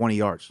longer than 20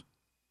 yards.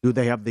 Do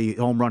they have the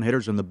home run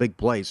hitters and the big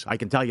plays? I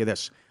can tell you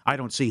this. I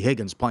don't see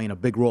Higgins playing a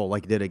big role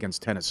like he did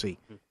against Tennessee.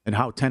 And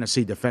how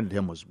Tennessee defended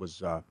him was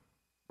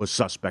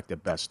suspect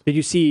at best. Did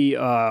you see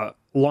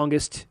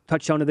longest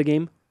touchdown of the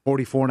game?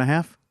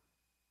 44.5?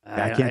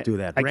 I can't do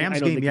that.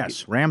 Rams game,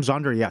 yes. Rams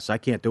under, yes. I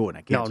can't do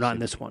it. No, not in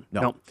this one.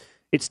 No.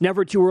 It's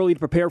never too early to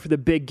prepare for the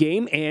big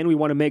game, and we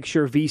want to make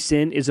sure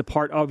VSiN is a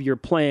part of your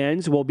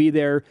plans. We'll be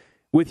there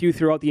with you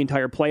throughout the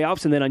entire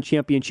playoffs, and then on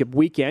championship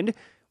weekend,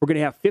 we're going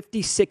to have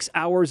 56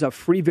 hours of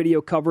free video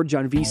coverage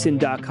on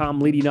vsin.com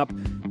leading up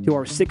to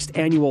our 6th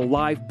annual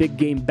live big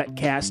game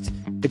betcast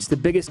It's the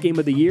biggest game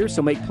of the year,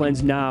 so make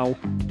plans now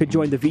to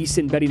join the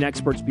VSiN betting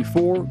experts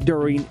before,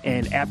 during,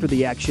 and after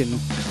the action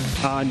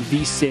on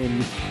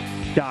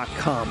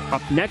VSiN.com.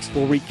 Up next,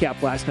 we'll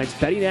recap last night's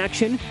betting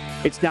action.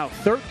 It's now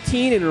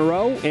 13 in a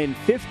row and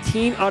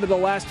 15 out of the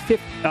last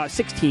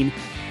 16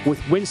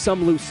 with win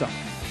some, lose some.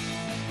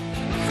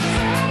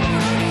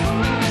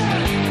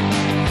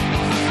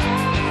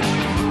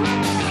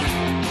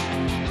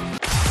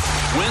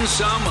 Win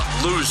Some,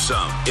 Lose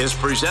Some is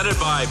presented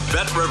by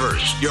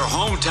BetRivers, your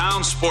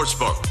hometown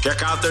sportsbook.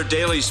 Check out their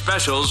daily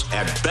specials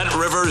at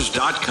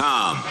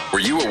BetRivers.com. Were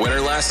you a winner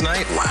last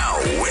night? Wow,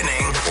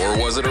 winning.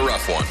 Or was it a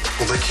rough one?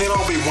 Well, they can't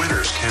all be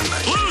winners, can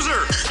they?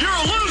 Loser! You're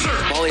a loser!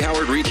 Paulie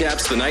Howard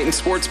recaps the night in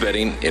sports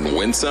betting in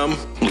Win Some,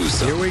 Lose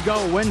Some. Here we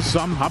go, win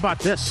some. How about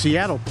this?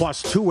 Seattle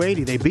plus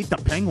 280. They beat the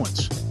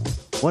Penguins.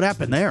 What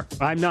happened there?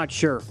 I'm not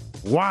sure.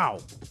 Wow.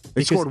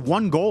 They scored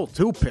one goal,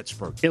 too,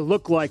 Pittsburgh. It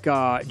looked like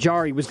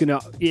Jari was going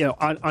to,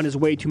 on his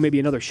way to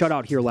maybe another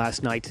shutout here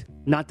last night.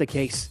 Not the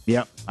case.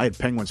 Yep. I had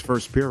Penguins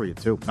first period,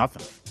 too.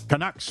 Nothing.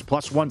 Canucks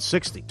plus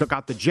 160. Took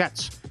out the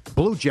Jets.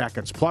 Blue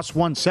Jackets plus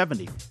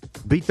 170.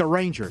 Beat the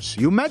Rangers.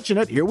 You mentioned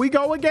it. Here we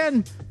go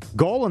again.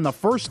 Goal in the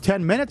first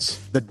 10 minutes.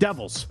 The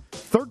Devils.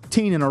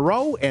 13 in a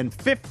row and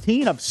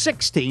 15 of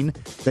 16.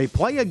 They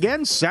play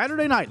again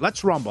Saturday night.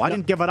 Let's rumble. I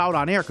didn't give it out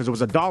on air because it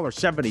was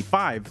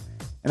 $1.75.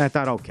 And I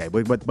thought, okay,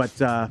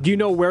 but do you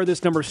know where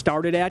this number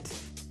started at?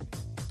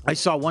 I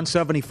saw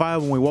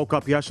 175 when we woke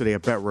up yesterday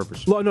at Bet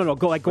Rivers. No.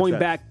 Going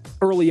back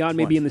early on,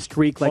 maybe in the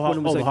streak, like when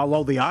it was like, how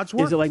low the odds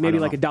were? Is it like maybe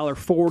like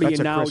 $1.40? That's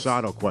and a now Chris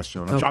Otto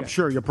question. Okay. I'm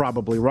sure you're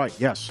probably right.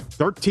 Yes,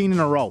 13 in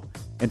a row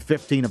and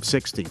 15 of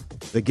 16.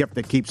 The gift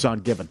that keeps on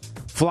giving.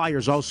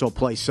 Flyers also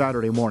play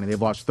Saturday morning.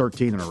 They've lost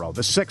 13 in a row.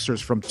 The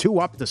Sixers from 2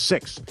 up to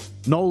 6.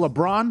 No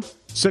LeBron.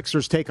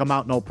 Sixers take them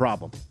out, no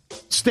problem.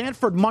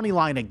 Stanford money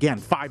line again,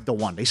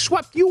 5-1. They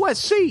swept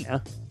USC. Yeah.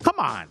 Come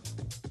on.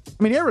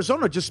 I mean,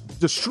 Arizona just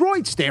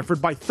destroyed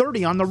Stanford by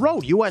 30 on the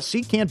road.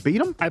 USC can't beat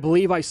them? I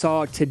believe I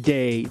saw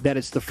today that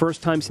it's the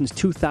first time since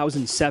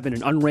 2007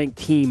 an unranked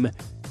team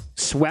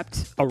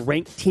swept a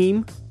ranked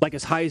team, like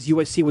as high as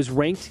USC was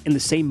ranked in the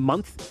same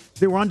month.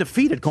 They were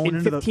undefeated going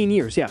into 15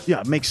 years, yeah. Yeah,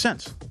 it makes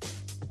sense.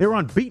 They were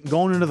unbeaten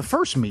going into the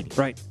first meeting.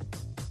 Right.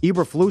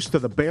 Eberflus to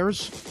the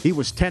Bears, he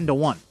was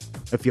 10-1,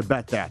 if you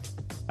bet that.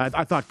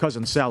 I thought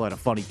Cousin Sal had a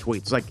funny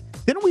tweet. It's like,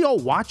 didn't we all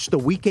watch the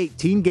Week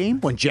 18 game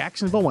when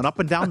Jacksonville went up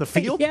and down the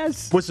field?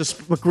 Yes. Was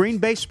the Green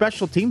Bay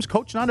special teams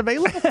coach not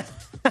available?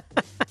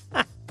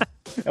 That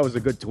was a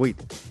good tweet.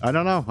 I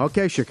don't know.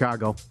 Okay,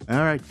 Chicago. All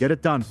right, get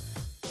it done.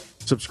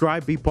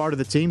 Subscribe, be part of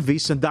the team,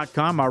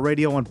 VSiN.com, our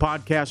radio and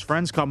podcast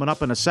friends coming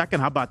up in a second.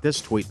 How about this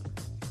tweet?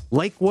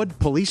 Lakewood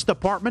Police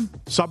Department,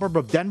 suburb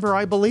of Denver,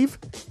 I believe.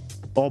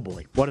 Oh,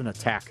 boy, what an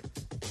attack.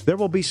 There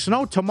will be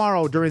snow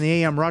tomorrow during the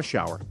AM rush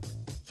hour.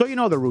 So you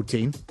know the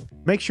routine.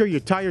 Make sure your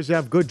tires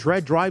have good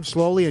tread, drive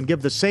slowly, and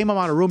give the same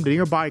amount of room to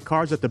nearby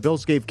cars that the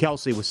Bills gave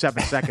Kelsey with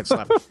 7 seconds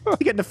left. You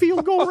get in the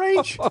field goal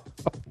range.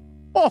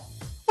 Oh,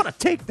 what a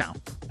takedown.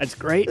 That's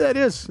great. That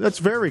is. That's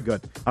very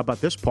good. How about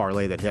this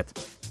parlay that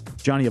hit?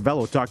 Johnny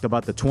Avello talked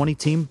about the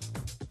 20-team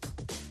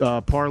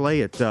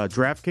parlay at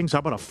DraftKings. How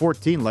about a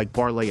 14-leg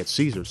parlay at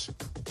Caesars?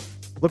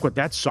 Look what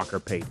that sucker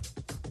paid.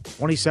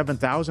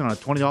 $27,000 on a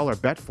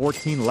 $20 bet,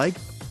 14-leg.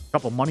 A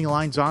couple money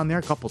lines on there,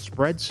 a couple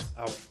spreads.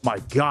 Oh, my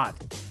God.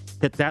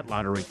 Hit that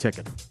lottery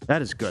ticket.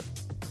 That is good.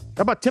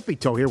 How about Tippy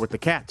Toe here with the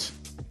cats?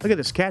 Look at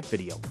this cat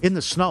video in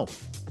the snow.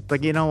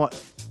 Like, you know what?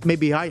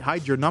 Maybe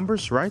hide your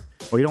numbers, right?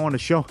 Or you don't want to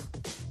show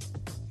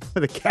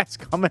the cat's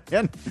coming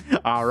in.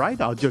 All right,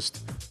 I'll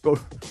just go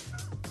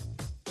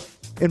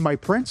in my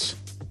prints.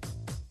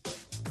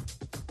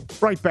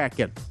 Right back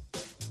in.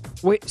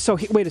 Wait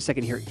a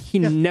second here. He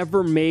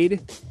never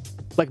made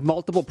like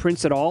multiple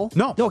prints at all?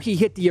 No, he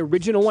hit the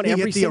original one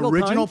every single time? He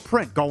hit the original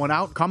print, going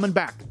out, coming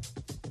back.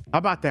 How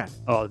about that?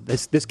 Oh,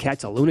 this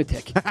cat's a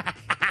lunatic.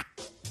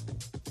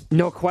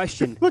 No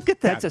question. Look at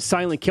that. That's a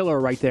silent killer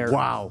right there.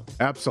 Wow,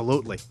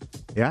 absolutely.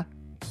 Yeah?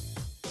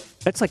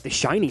 That's like The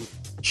Shining.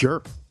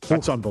 Sure.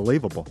 That's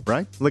unbelievable,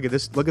 right? Look at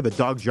this. Look at the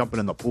dog jumping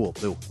in the pool,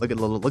 too. Look at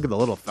the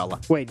little fella.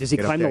 Wait, does he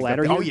climb the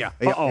ladder here? Oh, yeah.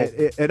 Uh-oh.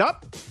 It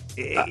up.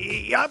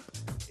 Up.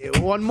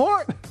 One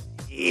more.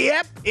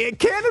 Yep.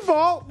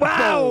 Cannonball.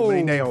 Wow. Boom,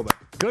 he nailed it.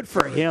 Good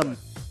for him.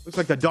 Looks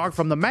like the dog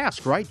from The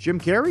Mask, right? Jim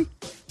Carrey?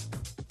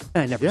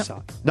 I never saw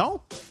it.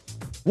 No?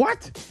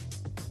 What?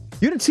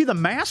 You didn't see The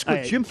Mask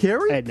with Jim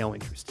Carrey? I had no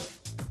interest.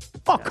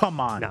 Oh, come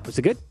on. No, was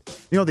it good?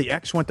 You know, the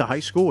ex went to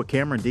high school with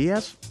Cameron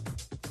Diaz?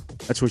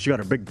 That's where she got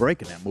her big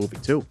break in that movie,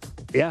 too.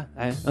 Yeah,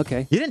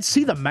 okay. You didn't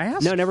see The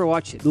Mask? No, never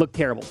watched it. It looked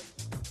terrible.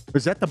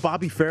 Is that the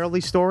Bobby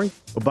Farrelly story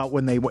about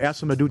when they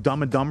asked him to do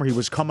Dumb and Dumber? He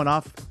was coming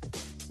off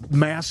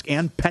Mask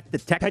and Pet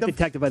Detective. Pet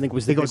Detective, I think,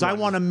 was the He goes, I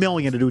want $1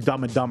 million to do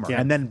Dumb and Dumber. Yeah.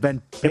 And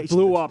then it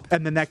blew up.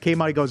 And then that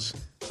came out, he goes,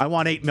 I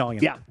want $8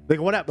 million. Yeah. They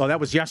go, what happened? Oh, that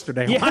was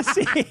yesterday. Yes.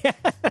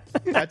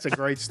 That's a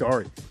great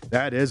story.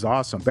 That is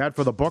awesome. Bad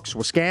for the books.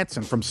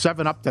 Wisconsin from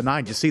 7 up to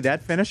 9. You see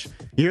that finish?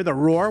 You hear the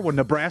roar when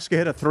Nebraska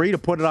hit a 3 to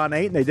put it on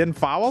 8 and they didn't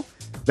foul?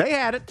 They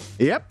had it.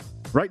 Yep.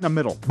 right in the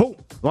middle. Boom.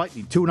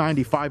 Lightning,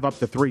 295 up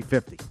to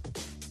 350.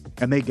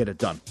 And they get it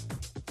done.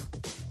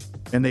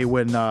 And they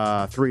win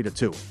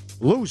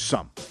 3-2. Lose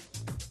some.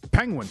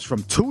 Penguins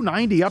from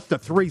 290 up to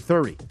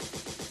 330.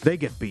 They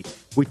get beat.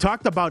 We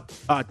talked about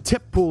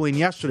tip pooling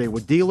yesterday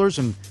with dealers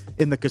and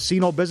in the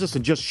casino business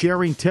and just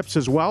sharing tips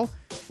as well.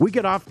 We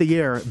get off the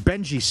air.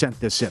 Benji sent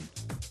this in.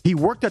 He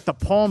worked at the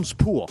Palms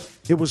pool.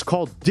 It was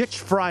called Ditch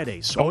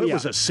Fridays. Oh, it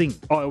was a scene.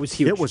 Oh, it was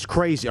huge. It was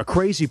crazy. A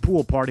crazy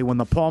pool party when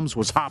the Palms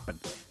was hopping.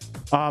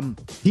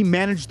 He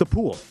managed the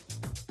pool.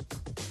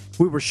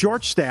 We were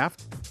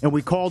short-staffed, and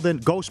we called in.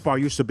 Ghost Bar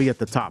used to be at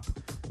the top.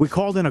 We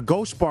called in a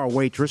Ghost Bar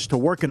waitress to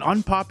work an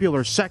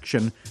unpopular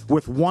section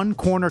with one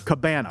corner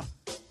cabana.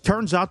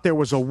 Turns out there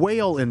was a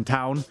whale in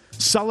town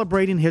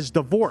celebrating his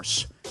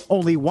divorce.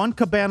 Only one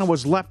cabana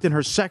was left in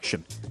her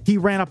section. He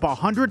ran up a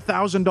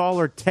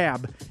 $100,000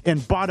 tab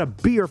and bought a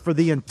beer for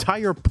the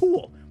entire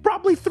pool.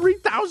 Probably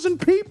 3,000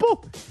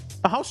 people.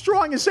 How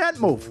strong is that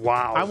move?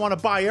 Wow. I want to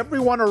buy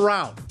everyone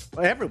around.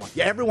 Everyone.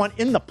 Yeah, everyone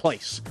in the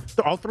place.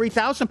 All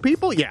 3,000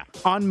 people? Yeah,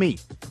 on me.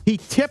 He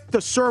tipped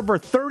the server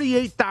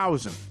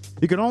 $38,000.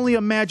 You can only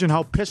imagine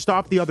how pissed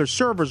off the other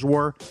servers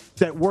were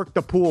that worked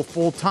the pool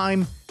full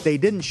time. They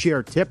didn't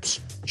share tips.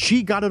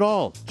 She got it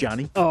all,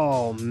 Johnny.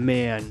 Oh,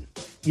 man.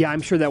 Yeah,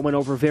 I'm sure that went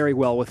over very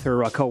well with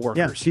her coworkers.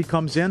 Yeah, she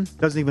comes in,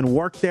 doesn't even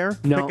work there,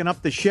 picking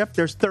up the shift.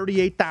 There's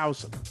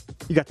 $38,000.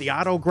 You got the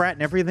autograt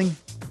and everything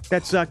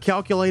that's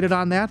calculated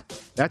on that.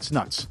 That's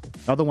nuts.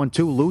 Another one,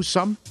 too, lose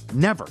some.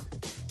 Never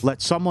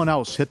let someone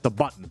else hit the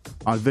button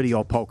on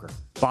video poker.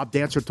 Bob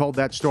Dancer told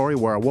that story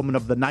where a woman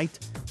of the night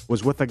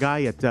was with a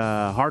guy at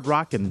Hard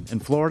Rock in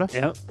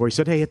Florida, where he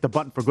said, hey, hit the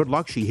button for good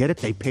luck. She hit it.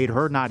 They paid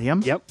her, not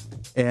him. Yep.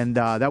 And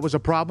that was a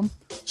problem.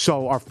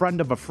 So our friend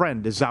of a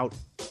friend is out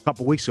a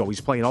couple weeks ago.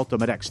 He's playing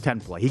Ultimate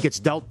X10 play. He gets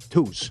dealt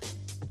twos.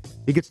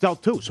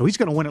 So he's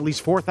going to win at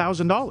least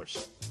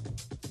 $4,000.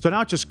 So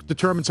now it just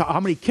determines how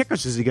many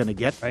kickers is he going to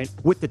get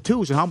with the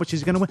twos and how much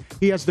he's going to win.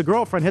 He has the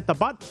girlfriend hit the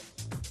button.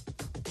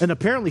 And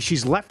apparently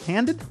she's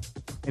left-handed,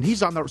 and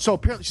he's on the. So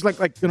apparently she's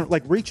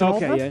like reaching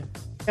over. Yeah.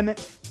 And then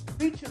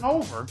reaching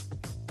over,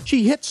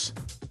 she hits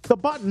the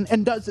button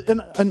and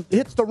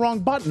hits the wrong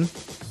button,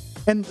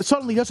 and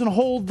suddenly doesn't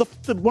hold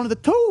one of the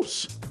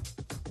twos.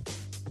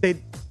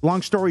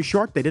 Long story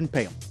short, they didn't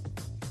pay him.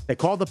 They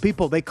call the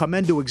people. They come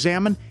in to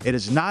examine. It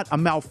is not a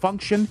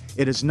malfunction.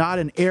 It is not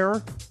an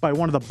error by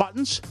one of the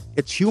buttons.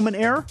 It's human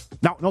error.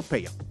 No, don't pay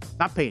you.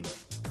 Not paying you.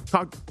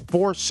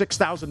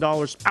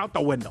 $4,000-$6,000 out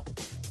the window.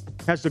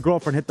 Has the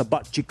girlfriend hit the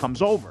button. She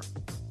comes over.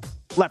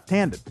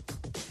 Left-handed.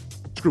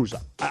 Screws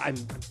up. I'm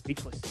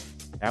speechless.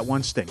 That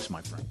one stinks,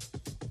 my friend.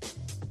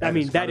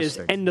 That is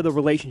end of the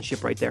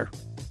relationship right there.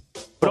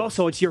 But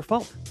also, it's your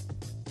fault.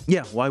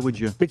 Yeah, why would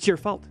you? It's your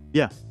fault.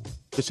 Yeah.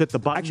 Just hit the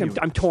button. Actually,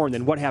 I'm torn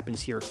then. What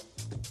happens here?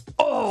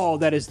 Oh,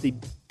 that is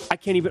I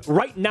can't even.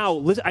 Right now,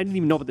 listen, I didn't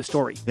even know about the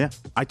story. Yeah.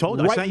 I told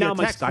you. I sent you a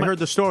text. I heard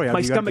the story.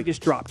 My stomach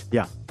just dropped.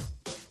 Yeah.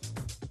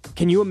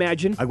 Can you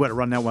imagine? I got to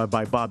run that one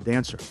by Bob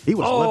Dancer. He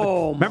was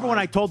living. Remember when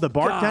I told the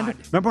bartender?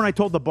 God. Remember when I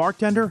told the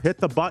bartender, hit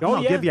the button,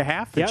 I'll give you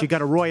half? And she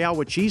got a Royale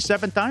with cheese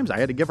 7 times. I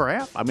had to give her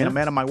half. I mean, I'm a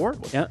man of my word.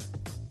 Yeah.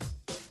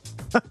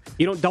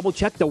 You don't double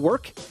check the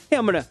work? Hey,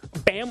 I'm going to,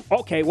 bam,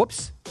 okay,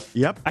 whoops.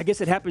 Yep. I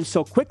guess it happens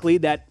so quickly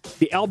that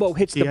the elbow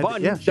hits the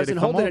button, doesn't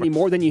hold it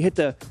anymore, then you hit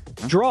the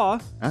draw.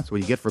 That's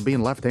what you get for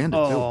being left-handed, too.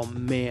 Oh,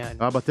 man.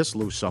 How about this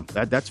lose some?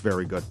 That's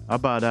very good. How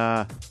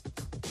about,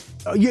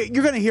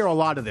 you're going to hear a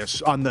lot of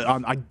this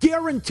I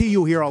guarantee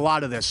you hear a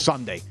lot of this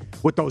Sunday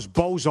with those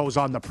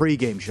bozos on the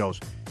pregame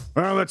shows.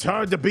 Well, it's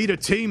hard to beat a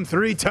team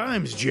 3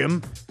 times,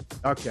 Jim.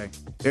 Okay.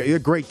 A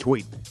great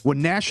tweet.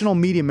 When national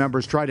media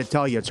members try to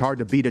tell you it's hard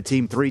to beat a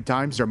team 3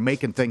 times, they're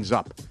making things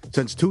up.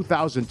 Since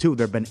 2002,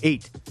 there have been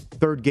 8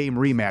 third-game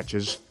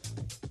rematches.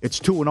 It's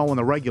 2-0 in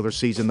the regular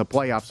season. The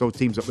playoffs, those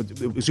teams,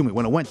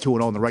 when it went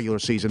 2-0 in the regular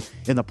season,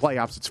 in the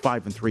playoffs, it's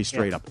 5-3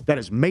 straight up. That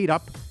is made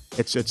up.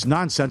 It's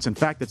nonsense. In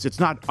fact, it's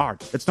not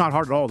hard. It's not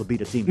hard at all to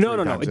beat a team. No.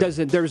 It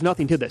doesn't. There's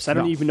nothing to this. I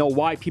don't even know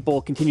why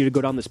people continue to go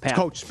down this path.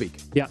 Coach speak.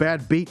 Yeah.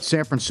 Bad beat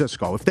San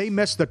Francisco. If they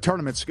missed the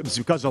tournament, it's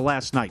because of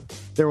last night.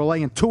 They were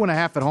laying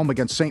 2.5 at home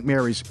against St.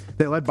 Mary's.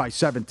 They led by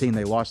 17.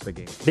 They lost the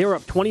game. They were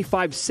up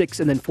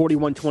 25-6 and then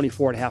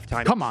 41-24 at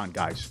halftime. Come on,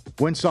 guys.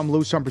 Win some,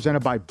 lose some.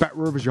 Presented by Bet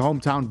Rivers, your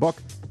hometown book.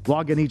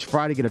 Log in each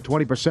Friday, get a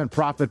 20%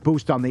 profit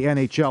boost on the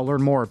NHL.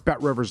 Learn more at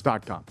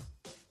betrivers.com.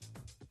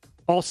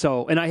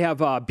 Also, and I have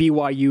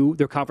BYU,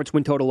 their conference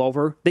win total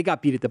over. They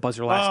got beat at the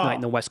buzzer last night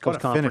in the West Coast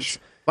Conference. Finish.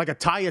 Like a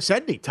Tyus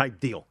Edney type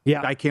deal.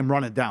 Yeah. Guy came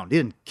running down. He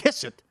didn't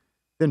kiss it,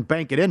 didn't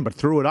bank it in, but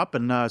threw it up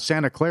in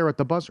Santa Clara at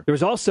the buzzer. There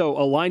was also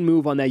a line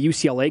move on that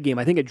UCLA game.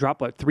 I think it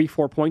dropped like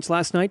 3-4 points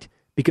last night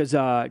because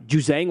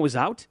Juzang was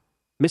out,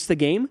 missed the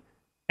game,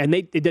 and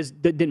it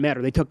didn't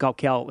matter. They took out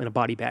Cal in a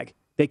body bag.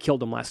 They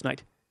killed him last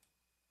night.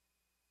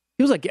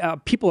 It was like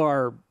people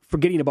are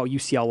forgetting about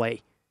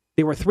UCLA.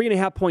 They were a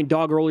 3.5-point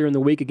dog earlier in the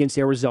week against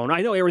Arizona.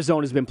 I know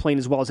Arizona has been playing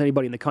as well as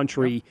anybody in the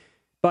country,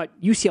 but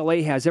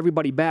UCLA has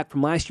everybody back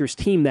from last year's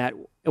team that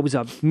it was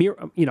a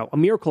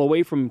miracle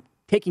away from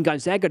taking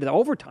Gonzaga to the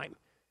overtime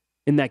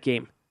in that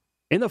game.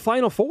 in the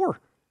Final Four.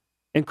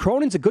 And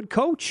Cronin's a good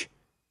coach.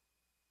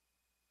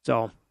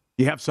 So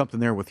You have something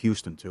there with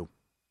Houston, too.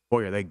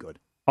 Boy, are they good.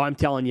 I'm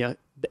telling you,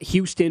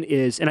 Houston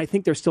is, and I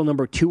think they're still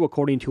number 2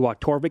 according to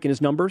Torvik and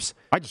his numbers.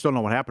 I just don't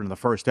know what happened in the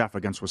first half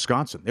against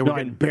Wisconsin. They were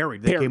getting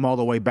buried. They came all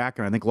the way back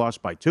and I think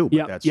lost by 2.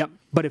 But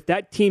But if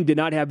that team did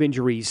not have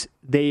injuries,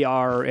 they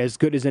are as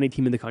good as any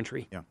team in the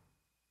country. Yeah.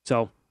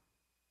 So,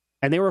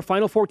 and they were a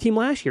Final Four team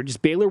last year.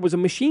 Just Baylor was a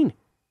machine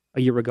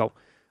a year ago.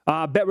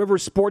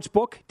 BetRivers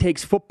Sportsbook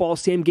takes football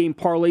same-game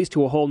parlays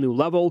to a whole new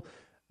level.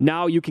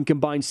 Now you can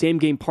combine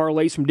same-game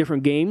parlays from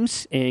different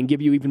games and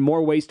give you even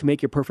more ways to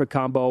make your perfect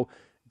combo.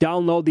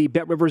 Download the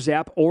BetRivers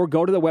app or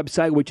go to the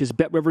website, which is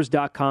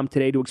betrivers.com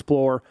today, to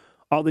explore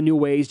all the new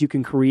ways you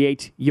can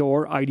create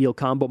your ideal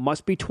combo.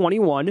 Must be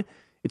 21.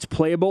 It's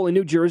playable in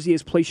New Jersey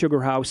as Play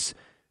Sugar House.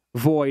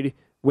 Void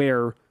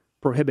where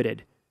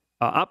prohibited.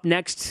 Up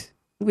next,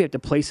 we have to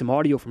play some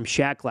audio from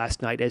Shaq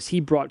last night as he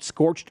brought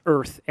Scorched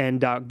Earth,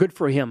 and good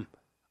for him.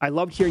 I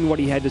loved hearing what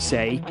he had to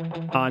say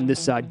on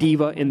this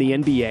diva in the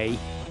NBA,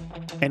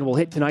 and we'll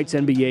hit tonight's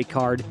NBA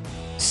card.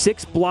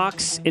 6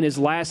 blocks in his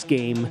last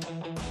game.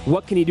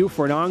 What can he do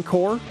for an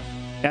encore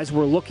as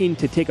we're looking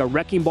to take a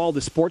wrecking ball to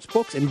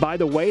sportsbooks? And by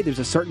the way, there's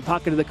a certain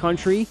pocket of the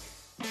country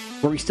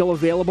where he's still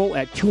available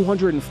at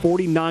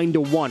 249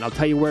 to 1. I'll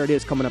tell you where it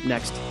is coming up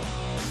next.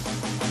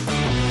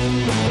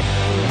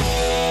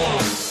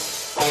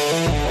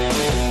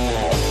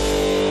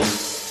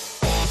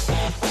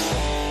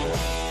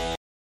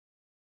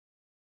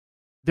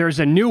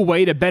 There's a new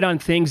way to bet on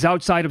things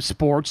outside of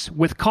sports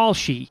with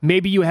Kalshi.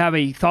 Maybe you have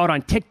a thought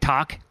on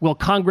TikTok. Will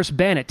Congress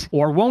ban it?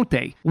 Or won't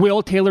they?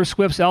 Will Taylor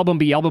Swift's album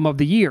be Album of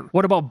the Year?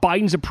 What about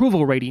Biden's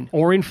approval rating?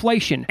 Or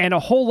inflation? And a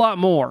whole lot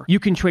more. You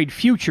can trade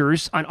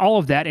futures on all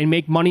of that and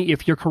make money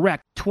if you're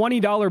correct.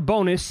 $20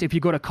 bonus if you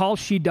go to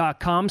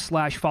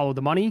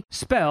kalshi.com/followthemoney,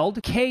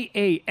 spelled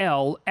KALSHI,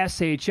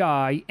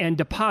 and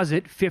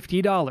deposit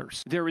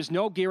 $50. There is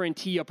no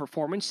guarantee of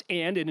performance,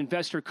 and an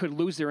investor could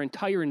lose their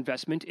entire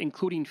investment,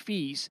 including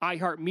fees.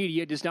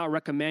 iHeartMedia does not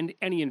recommend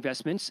any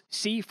investments.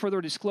 See further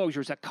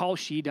disclosures at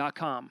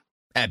kalshi.com.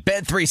 At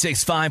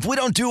Bet365, we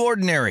don't do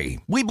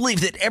ordinary. We believe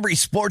that every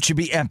sport should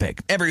be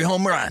epic. Every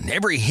home run,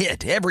 every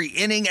hit, every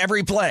inning,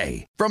 every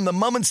play. From the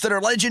moments that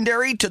are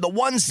legendary to the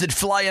ones that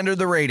fly under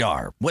the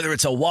radar. Whether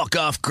it's a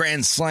walk-off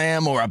grand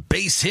slam or a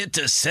base hit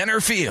to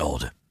center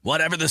field.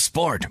 Whatever the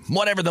sport,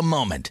 whatever the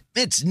moment.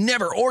 It's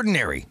never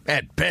ordinary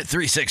at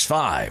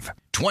Bet365.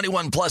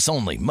 21 plus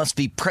only. Must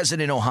be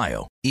present in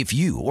Ohio. If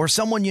you or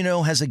someone you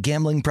know has a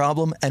gambling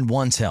problem and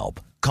wants help,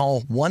 call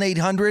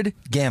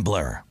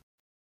 1-800-GAMBLER.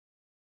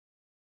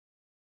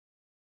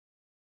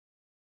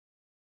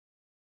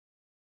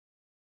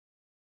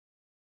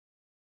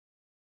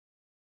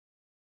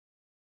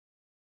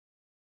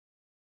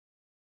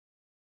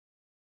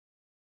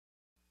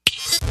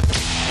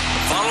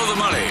 Follow the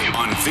money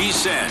on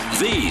VSiN,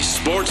 the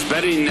Sports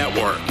Betting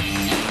Network.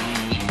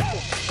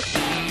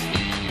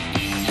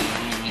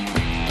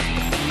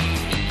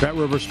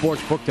 BetRivers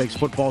Sportsbook takes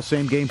football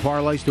same-game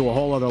parlays to a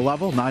whole other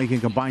level. Now you can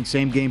combine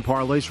same-game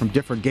parlays from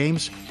different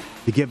games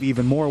to give you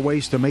even more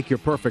ways to make your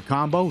perfect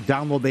combo.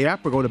 Download the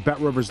app or go to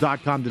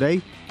betrivers.com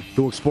today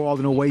to explore all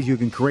the new ways you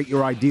can create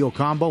your ideal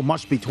combo.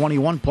 Must be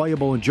 21,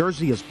 playable in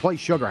Jersey as Play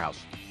Sugar House.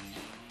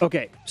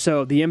 Okay,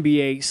 so the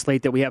NBA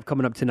slate that we have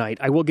coming up tonight,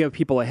 I will give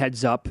people a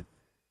heads up.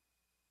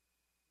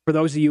 For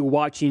those of you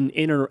watching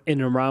in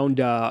and around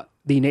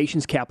the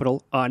nation's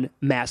capital on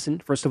Masson,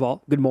 first of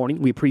all, good morning.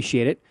 We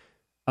appreciate it.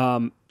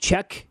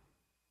 Check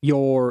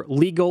your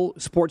legal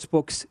sports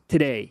books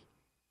today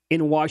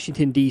in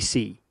Washington,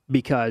 D.C.,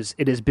 because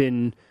it has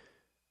been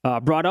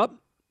brought up.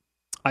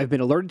 I've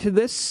been alerted to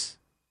this.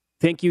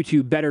 Thank you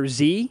to Better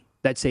Z.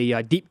 That's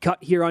a deep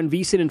cut here on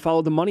VSiN and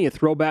Follow the Money, a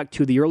throwback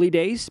to the early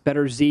days.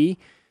 Better Z.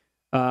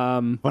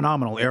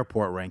 Phenomenal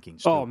airport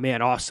rankings, too. Oh,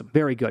 man, awesome.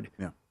 Very good.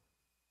 Yeah.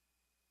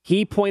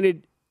 He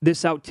pointed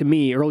this out to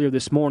me earlier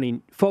this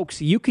morning.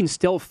 Folks, you can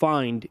still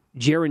find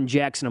Jaren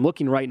Jackson, I'm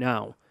looking right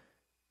now,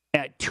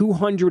 at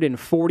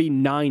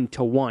 249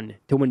 to 1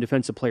 to win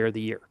Defensive Player of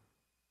the Year.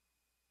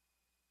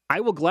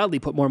 I will gladly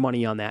put more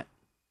money on that.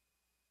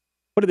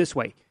 Put it this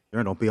way.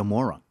 Sure, don't be a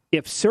moron.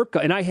 If Circa,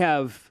 and I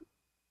have,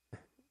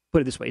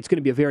 put it this way, it's going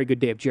to be a very good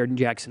day if Jaren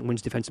Jackson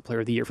wins Defensive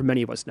Player of the Year for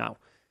many of us now.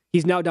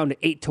 He's now down to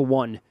 8 to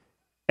 1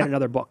 at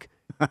another book.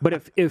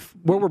 But if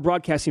where we're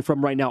broadcasting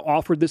from right now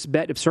offered this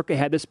bet, if Circa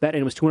had this bet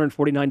and it was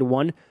 249 to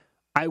 1,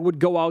 I would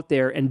go out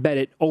there and bet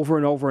it over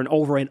and over and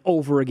over and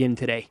over again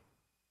today.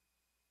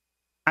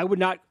 I would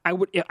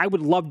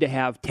love to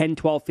have 10,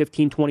 12,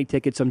 15, 20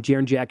 tickets on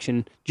Jaren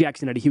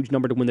Jackson at a huge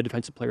number to win the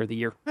Defensive Player of the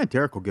Year. Yeah,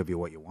 Derek will give you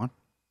what you want.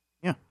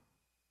 Yeah.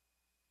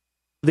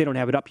 They don't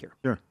have it up here.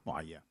 Sure.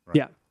 Well, yeah. Right.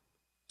 Yeah.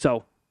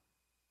 So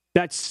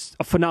that's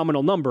a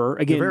phenomenal number.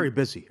 Again, you're very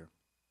busy here.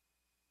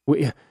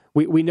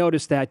 We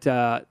noticed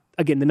that,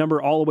 again, the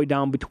number all the way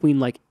down between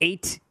like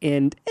 8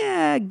 and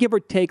give or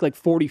take like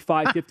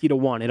 45, 50 to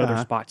 1 at other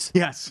spots.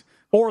 Yes.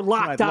 Or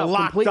locked out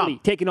completely,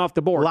 taken off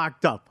the board.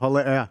 Locked up.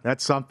 Yeah,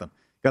 that's something.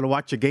 Got to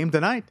watch a game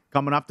tonight.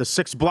 Coming off the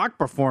 6-block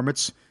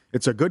performance.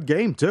 It's a good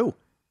game, too.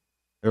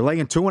 They're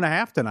laying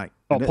 2.5 tonight.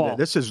 Oh, Paul.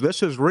 This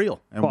is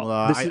real. And Paul,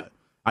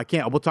 I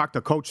can't. We'll talk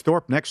to Coach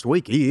Thorpe next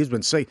week. He's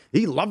been saying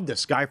he loved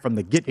this guy from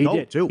the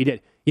get-go, too. He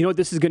did. You know what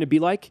this is going to be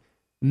like?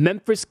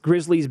 Memphis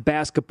Grizzlies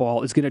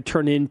basketball is going to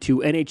turn into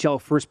NHL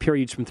first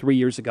periods from 3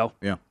 years ago.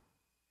 Yeah.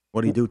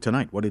 What did he do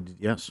tonight?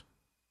 Yes.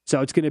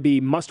 So it's going to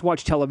be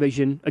must-watch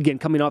television. Again,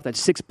 coming off that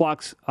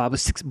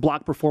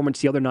 6-block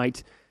performance the other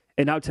night.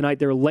 And now tonight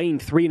they're laying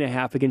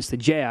 3.5 against the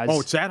Jazz.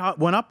 Oh, it's that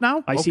went up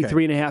now? I see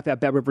 3.5 at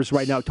Bet Rivers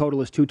right now.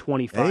 Total is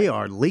 225. They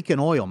are leaking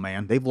oil,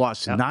 man. They've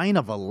lost 9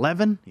 of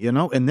 11,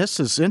 and this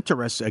is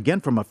interesting,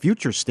 again, from a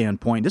future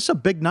standpoint. This is a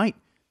big night.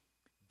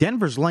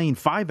 Denver's laying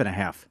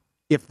 5.5.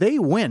 If they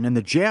win and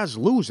the Jazz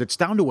lose, it's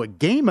down to a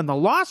game in the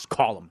loss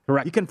column.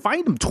 Correct. You can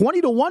find them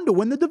 20-1 to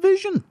win the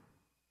division.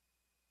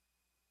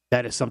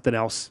 That is something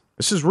else.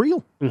 This is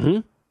real. Mm-hmm.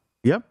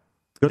 Yep.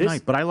 Good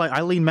night. But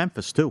I lean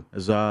Memphis, too,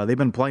 as they've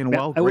been playing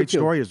well. Great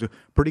story. It's a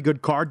pretty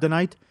good card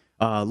tonight.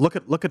 Look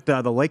at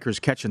the Lakers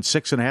catching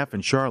 6.5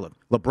 in Charlotte.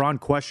 LeBron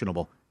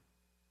questionable.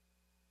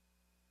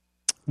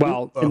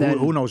 Well, and then,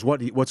 who knows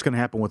what's going to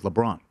happen with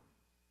LeBron?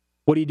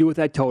 What do you do with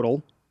that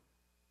total?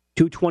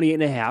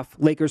 228.5.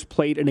 Lakers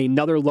played in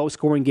another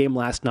low-scoring game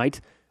last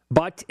night.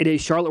 But it is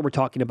Charlotte we're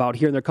talking about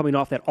here, and they're coming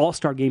off that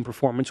All-Star game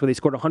performance where they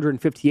scored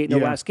 158 in their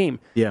last game.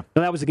 Yeah.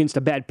 Now, that was against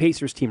a bad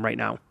Pacers team right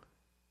now.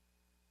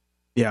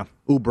 Yeah,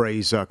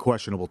 Oubre's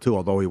questionable, too,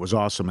 although he was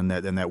awesome in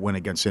that win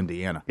against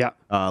Indiana. Yeah.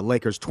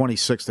 Lakers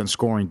 26th in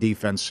scoring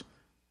defense.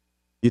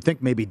 You'd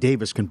think maybe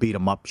Davis can beat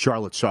him up.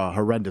 Charlotte's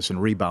horrendous in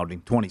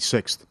rebounding,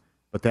 26th.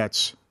 But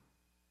that's,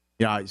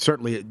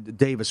 certainly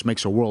Davis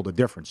makes a world of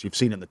difference. You've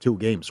seen in the 2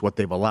 games what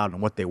they've allowed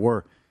and what they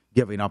were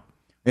giving up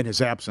in his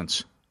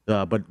absence.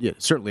 But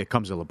certainly it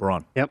comes to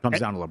LeBron. Yep. It comes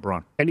down to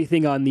LeBron.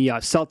 Anything on the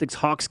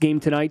Celtics-Hawks game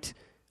tonight?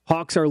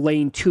 Hawks are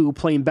laying 2,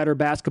 playing better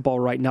basketball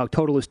right now.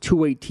 Total is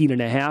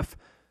 218.5.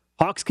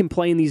 Hawks can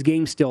play in these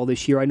games still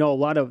this year. I know a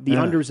lot of the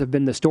unders have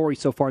been the story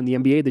so far in the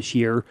NBA this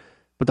year,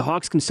 but the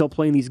Hawks can still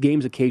play in these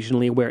games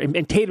occasionally.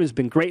 And Tatum's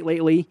been great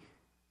lately.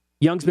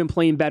 Young's been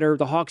playing better.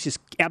 The Hawks just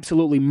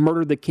absolutely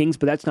murdered the Kings,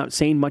 but that's not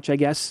saying much, I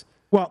guess.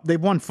 Well,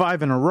 they've won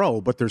 5 in a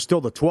row, but they're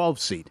still the 12th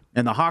seed.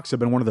 And the Hawks have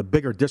been one of the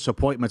bigger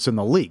disappointments in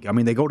the league. I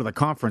mean, they go to the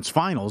conference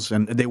finals,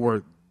 and they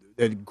were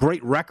a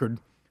great record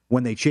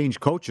when they changed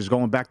coaches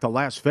going back to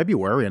last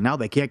February, and now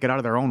they can't get out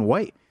of their own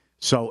way.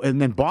 So, and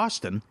then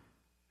Boston,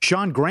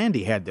 Sean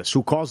Grandy had this,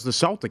 who calls the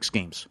Celtics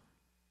games.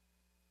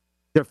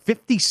 They're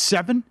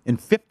 57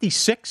 and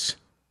 56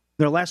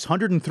 their last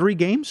 103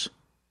 games,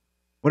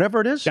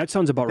 whatever it is. That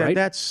sounds about right.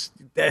 That's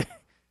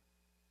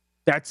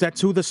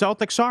who the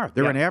Celtics are.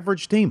 They're an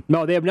average team.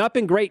 No, they have not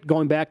been great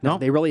going back now. No.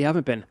 They really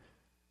haven't been.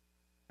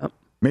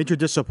 Major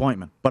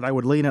disappointment. But I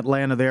would lean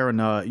Atlanta there, and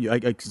I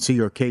can see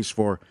your case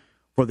for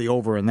the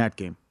over in that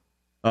game.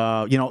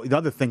 The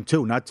other thing,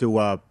 too, not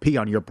to pee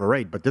on your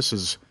parade, but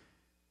ESPN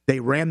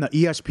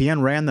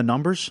ran the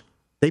numbers.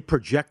 They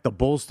project the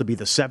Bulls to be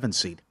the 7th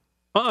seed.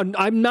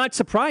 I'm not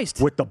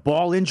surprised. With the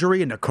Ball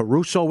injury and the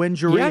Caruso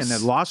injury, and the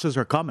losses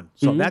are coming.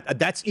 So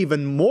that's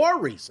even more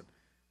reason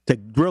to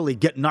really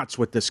get nuts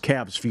with this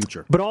Cavs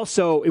future. But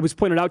also, it was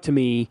pointed out to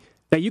me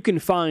that you can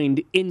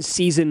find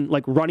in-season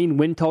running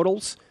win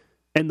totals,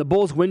 and the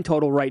Bulls' win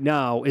total right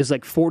now is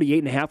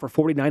 48.5 or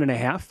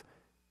 49.5.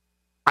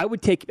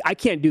 I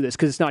can't do this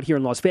because it's not here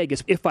in Las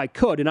Vegas. If I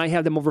could, and I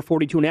have them over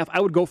 42.5,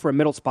 I would go for a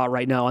middle spot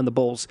right now on the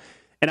Bulls,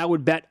 and I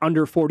would bet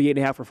under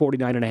 48.5 or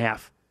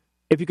 49.5.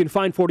 If you can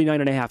find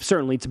 49.5,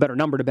 certainly it's a better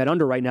number to bet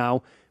under right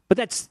now. But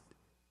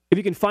if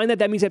you can find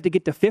that means they have to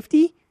get to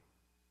 50.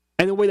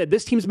 And the way that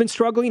this team's been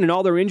struggling and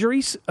all their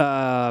injuries,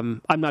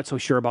 I'm not so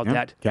sure about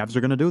that. Cavs are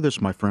going to do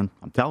this, my friend.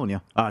 I'm telling you.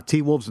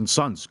 T-Wolves and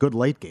Suns, good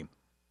late game.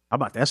 How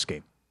about this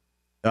game?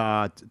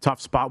 Tough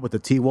spot with the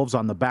T-Wolves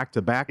on the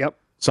back-to-back. Yep.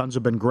 Suns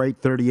have been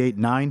great,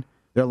 38-9.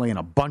 They're laying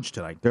a bunch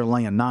tonight. They're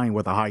laying 9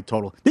 with a high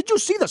total. Did you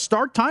see the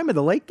start time of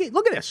the late game?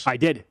 Look at this. I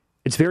did.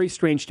 It's very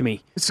strange to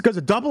me. It's because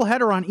a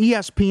doubleheader on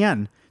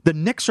ESPN. The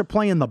Knicks are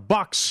playing the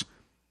Bucks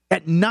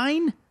at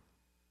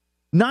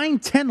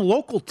 9:10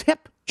 local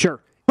tip. Sure.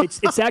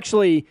 It's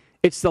actually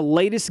the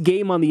latest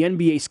game on the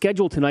NBA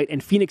schedule tonight,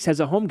 and Phoenix has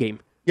a home game.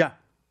 Yeah.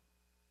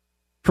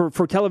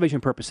 For television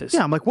purposes.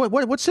 Yeah, I'm like,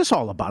 what's this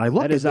all about? I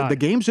look at the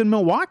game's in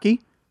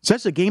Milwaukee. It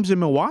says the game's in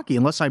Milwaukee,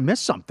 unless I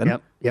missed something.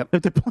 Yep.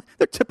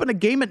 They're tipping a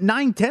game at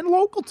 9:10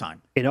 local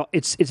time.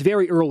 It's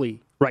very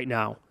early right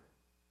now.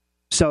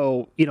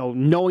 So,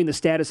 knowing the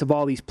status of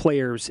all these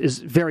players is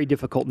very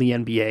difficult in the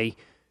NBA.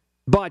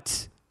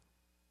 But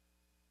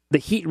the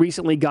Heat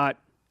recently got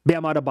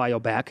Bam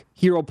Adebayo back.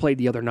 Hero played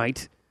the other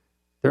night.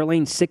 They're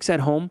laying 6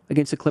 at home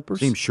against the Clippers.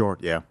 Seems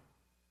short, yeah.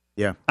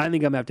 Yeah. I think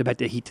I'm going to have to bet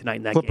the Heat tonight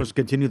in that Clippers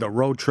game. continue the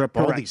road trip,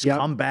 all these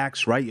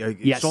comebacks, right?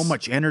 Yes. So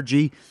much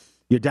energy.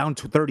 You're down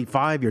to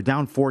 35, you're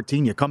down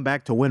 14, you come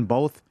back to win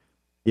both.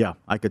 Yeah,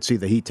 I could see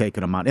the Heat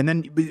taking them out. And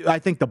then I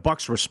think the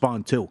Bucks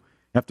respond, too,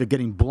 after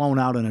getting blown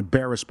out and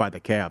embarrassed by the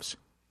Cavs.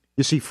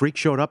 You see Freak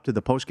showed up to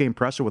the postgame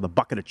presser with a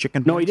bucket of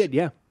chicken. No, he did,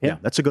 yeah.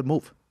 That's a good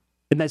move.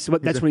 And that's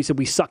when he said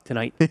we suck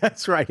tonight.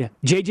 That's right. Yeah.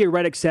 J.J.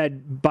 Redick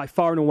said by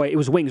far and away, it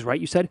was wings, right,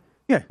 you said?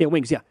 Yeah. Yeah,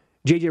 wings, yeah.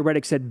 J.J.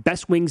 Redick said,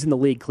 best wings in the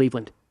league,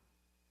 Cleveland.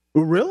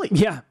 Really?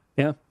 Yeah.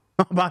 How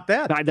about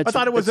that? I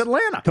thought it was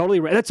Atlanta. Totally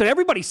right. That's what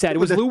everybody said. It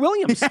was Lou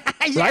Williams,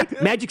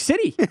 right? Magic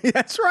City.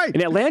 That's right.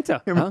 In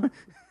Atlanta. Huh?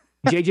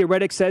 J.J.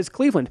 Redick says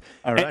Cleveland.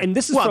 All right. And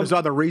this is there's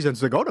other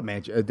reasons to go to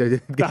Manchester.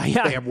 They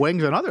have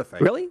wings and other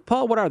things. Really?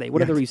 Paul, what are they?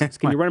 What are the reasons?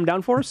 Can you run them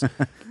down for us?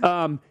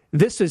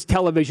 This is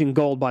television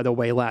gold, by the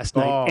way, last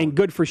night. And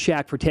good for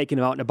Shaq for taking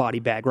him out in a body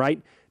bag,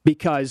 right?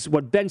 Because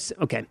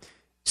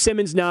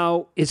Simmons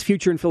now, his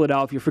future in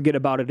Philadelphia, forget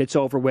about it, it's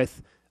over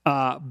with.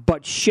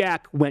 But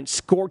Shaq went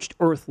scorched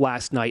earth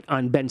last night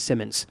on Ben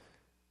Simmons.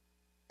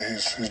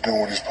 He's doing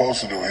what he's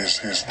supposed to do.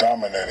 He's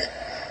dominating.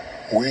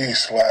 I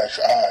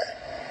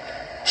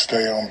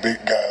stay on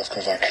big guys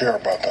because I care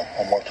about them.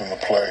 I want them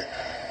to play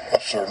a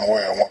certain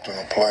way. I want them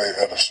to play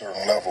at a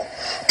certain level.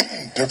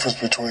 Difference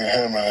between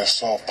him and his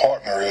soft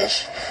partner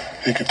is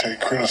he can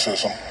take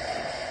criticism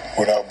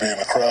without being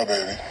a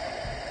crybaby,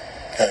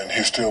 and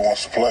he still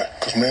wants to play.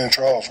 Because me and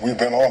Charles, we've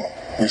been on him.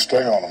 We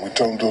stay on him. We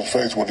tell him to his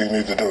face what he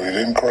needs to do. He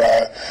didn't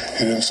cry.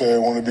 He didn't say I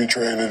want to be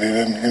traded. He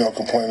didn't,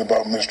 complain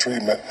about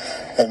mistreatment.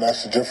 And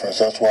that's the difference.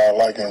 That's why I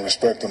like and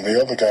respect him.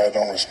 The other guy I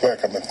don't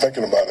respect. I've been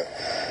thinking about it.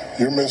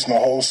 You're missing a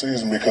whole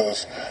season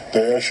because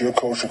they asked your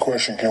coach a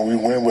question, can we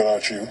win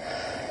without you?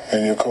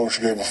 And your coach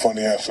gave a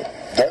funny answer.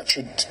 That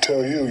should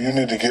tell you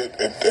need to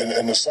get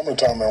in the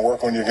summertime and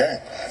work on your game.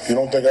 You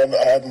don't think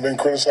I haven't been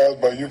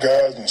criticized by you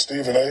guys and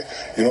Stephen A?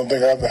 You don't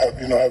think I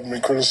haven't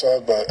been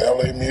criticized by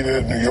LA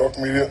media, New York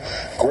media?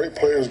 Great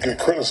players get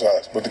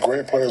criticized, but the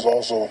great players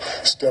also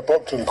step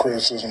up to the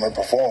criticism and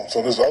perform.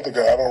 So this other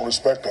guy, I don't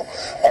respect him.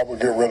 I would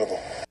get rid of him.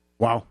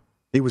 Wow.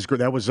 He was good.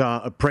 That was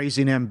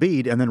praising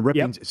Embiid and then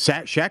ripping.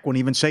 Shaq wouldn't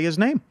even say his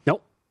name.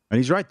 Nope. And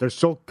he's right. They're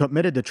so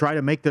committed to try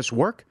to make this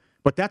work.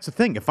 But that's the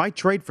thing. If I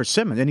trade for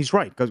Simmons, and he's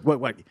right, because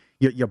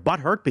your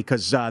butt hurt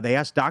because they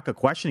asked Doc a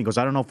question. He goes,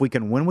 I don't know if we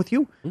can win with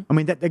you. I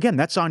mean,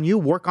 that's on you.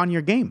 Work on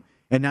your game.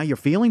 And now your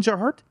feelings are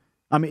hurt?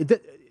 I mean,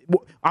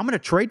 I'm going to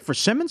trade for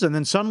Simmons, and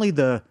then suddenly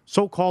the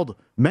so-called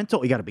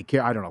mental, you got to be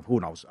careful. I don't know. Who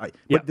knows?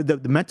 But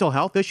the mental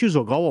health issues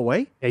will go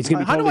away. Yeah, he's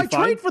gonna be How do I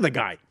fine. trade for the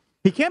guy?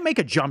 He can't make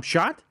a jump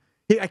shot.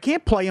 I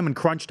can't play him in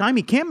crunch time.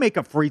 He can't make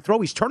a free throw.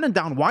 He's turning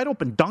down wide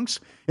open dunks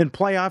in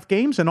playoff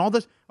games and all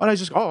this. And I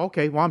just,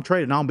 okay, well, I'm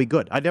traded. Now I'll be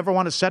good. I never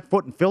want to set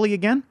foot in Philly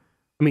again.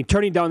 I mean,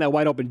 turning down that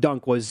wide open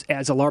dunk was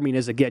as alarming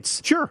as it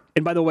gets. Sure.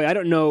 And by the way, I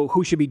don't know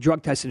who should be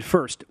drug tested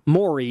first.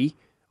 Morey,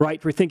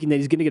 right, for thinking that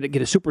he's going to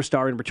get a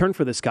superstar in return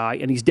for this guy,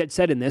 and he's dead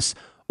set in this,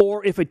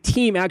 or if a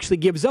team actually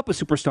gives up a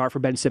superstar for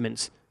Ben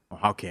Simmons. Well,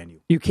 how can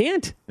you? You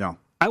can't. No.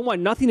 I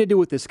want nothing to do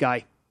with this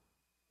guy.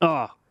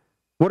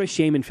 What a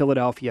shame in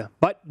Philadelphia.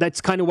 But that's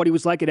kind of what he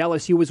was like at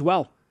LSU as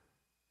well.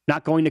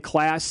 Not going to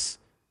class.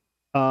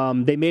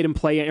 They made him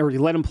play, or they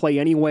let him play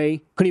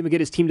anyway. Couldn't even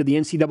get his team to the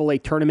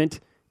NCAA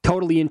tournament.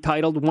 Totally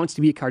entitled. Wants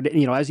to be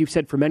a as you've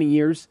said for many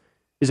years,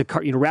 is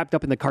wrapped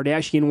up in the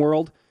Kardashian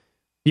world.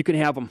 You can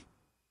have him.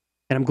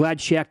 And I'm glad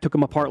Shaq took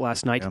him apart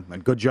last night. Yeah,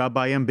 and good job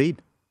by Embiid.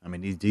 I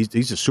mean, he's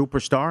a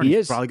superstar. And He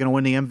he's is. probably going to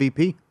win the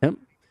MVP. Yep.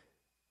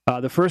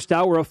 The first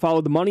hour of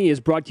Follow the Money is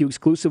brought to you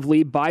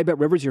exclusively by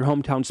BetRivers, your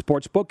hometown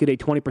sportsbook. Get a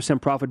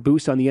 20% profit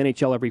boost on the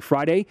NHL every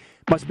Friday.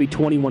 Must be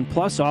 21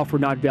 plus. Offer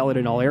not valid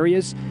in all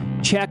areas.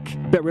 Check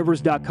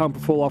BetRivers.com for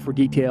full offer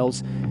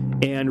details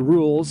and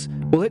rules.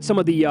 We'll hit some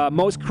of the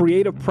most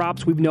creative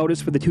props we've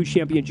noticed for the two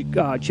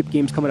championship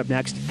games coming up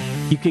next.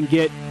 You can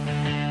get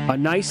a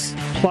nice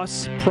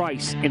plus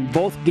price in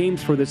both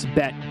games for this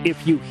bet.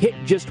 If you hit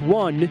just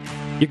one,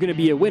 you're going to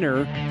be a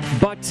winner.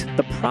 But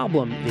the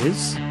problem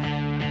is...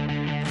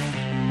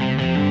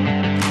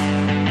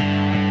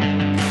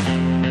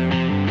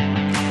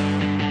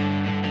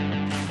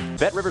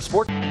 BetRivers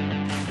Sport.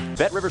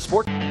 BetRivers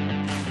Sport.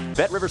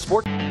 BetRivers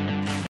Sport.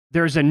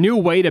 There's a new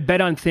way to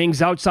bet on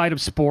things outside of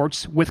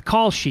sports with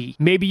Kalshi.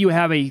 Maybe you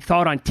have a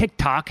thought on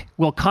TikTok.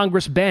 Will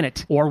Congress ban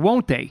it? Or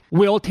won't they?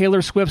 Will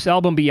Taylor Swift's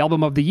album be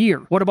Album of the Year?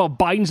 What about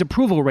Biden's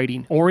approval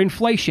rating? Or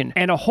inflation?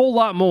 And a whole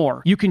lot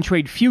more. You can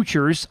trade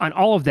futures on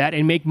all of that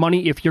and make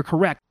money if you're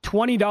correct.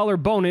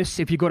 $20 bonus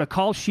if you go to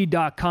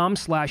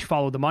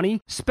kalshi.com/followthemoney,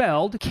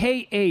 spelled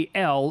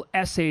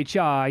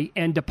KALSHI,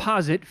 and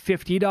deposit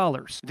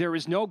 $50. There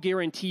is no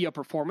guarantee of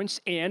performance,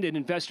 and an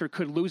investor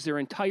could lose their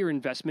entire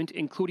investment,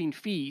 including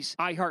fees.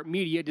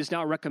 iHeartMedia does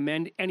not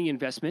recommend any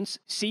investments.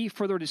 See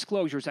further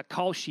disclosures at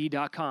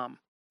kalshi.com.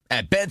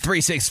 At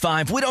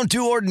Bet365, we don't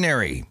do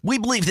ordinary. We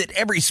believe that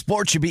every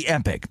sport should be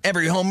epic.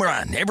 Every home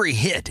run, every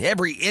hit,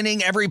 every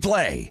inning, every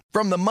play.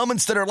 From the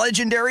moments that are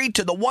legendary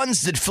to the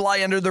ones that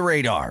fly under the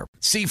radar.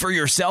 See for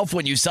yourself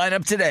when you sign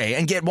up today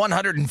and get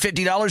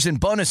 $150 in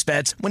bonus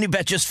bets when you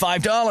bet just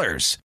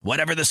 $5.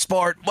 Whatever the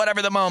sport,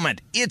 whatever the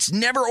moment, it's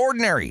never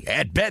ordinary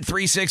at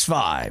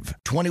Bet365.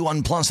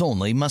 21 plus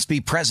only. Must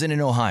be present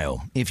in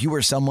Ohio. If you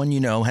or someone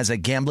you know has a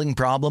gambling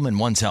problem and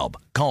wants help,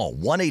 call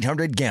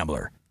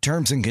 1-800-GAMBLER.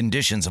 Terms and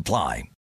conditions apply.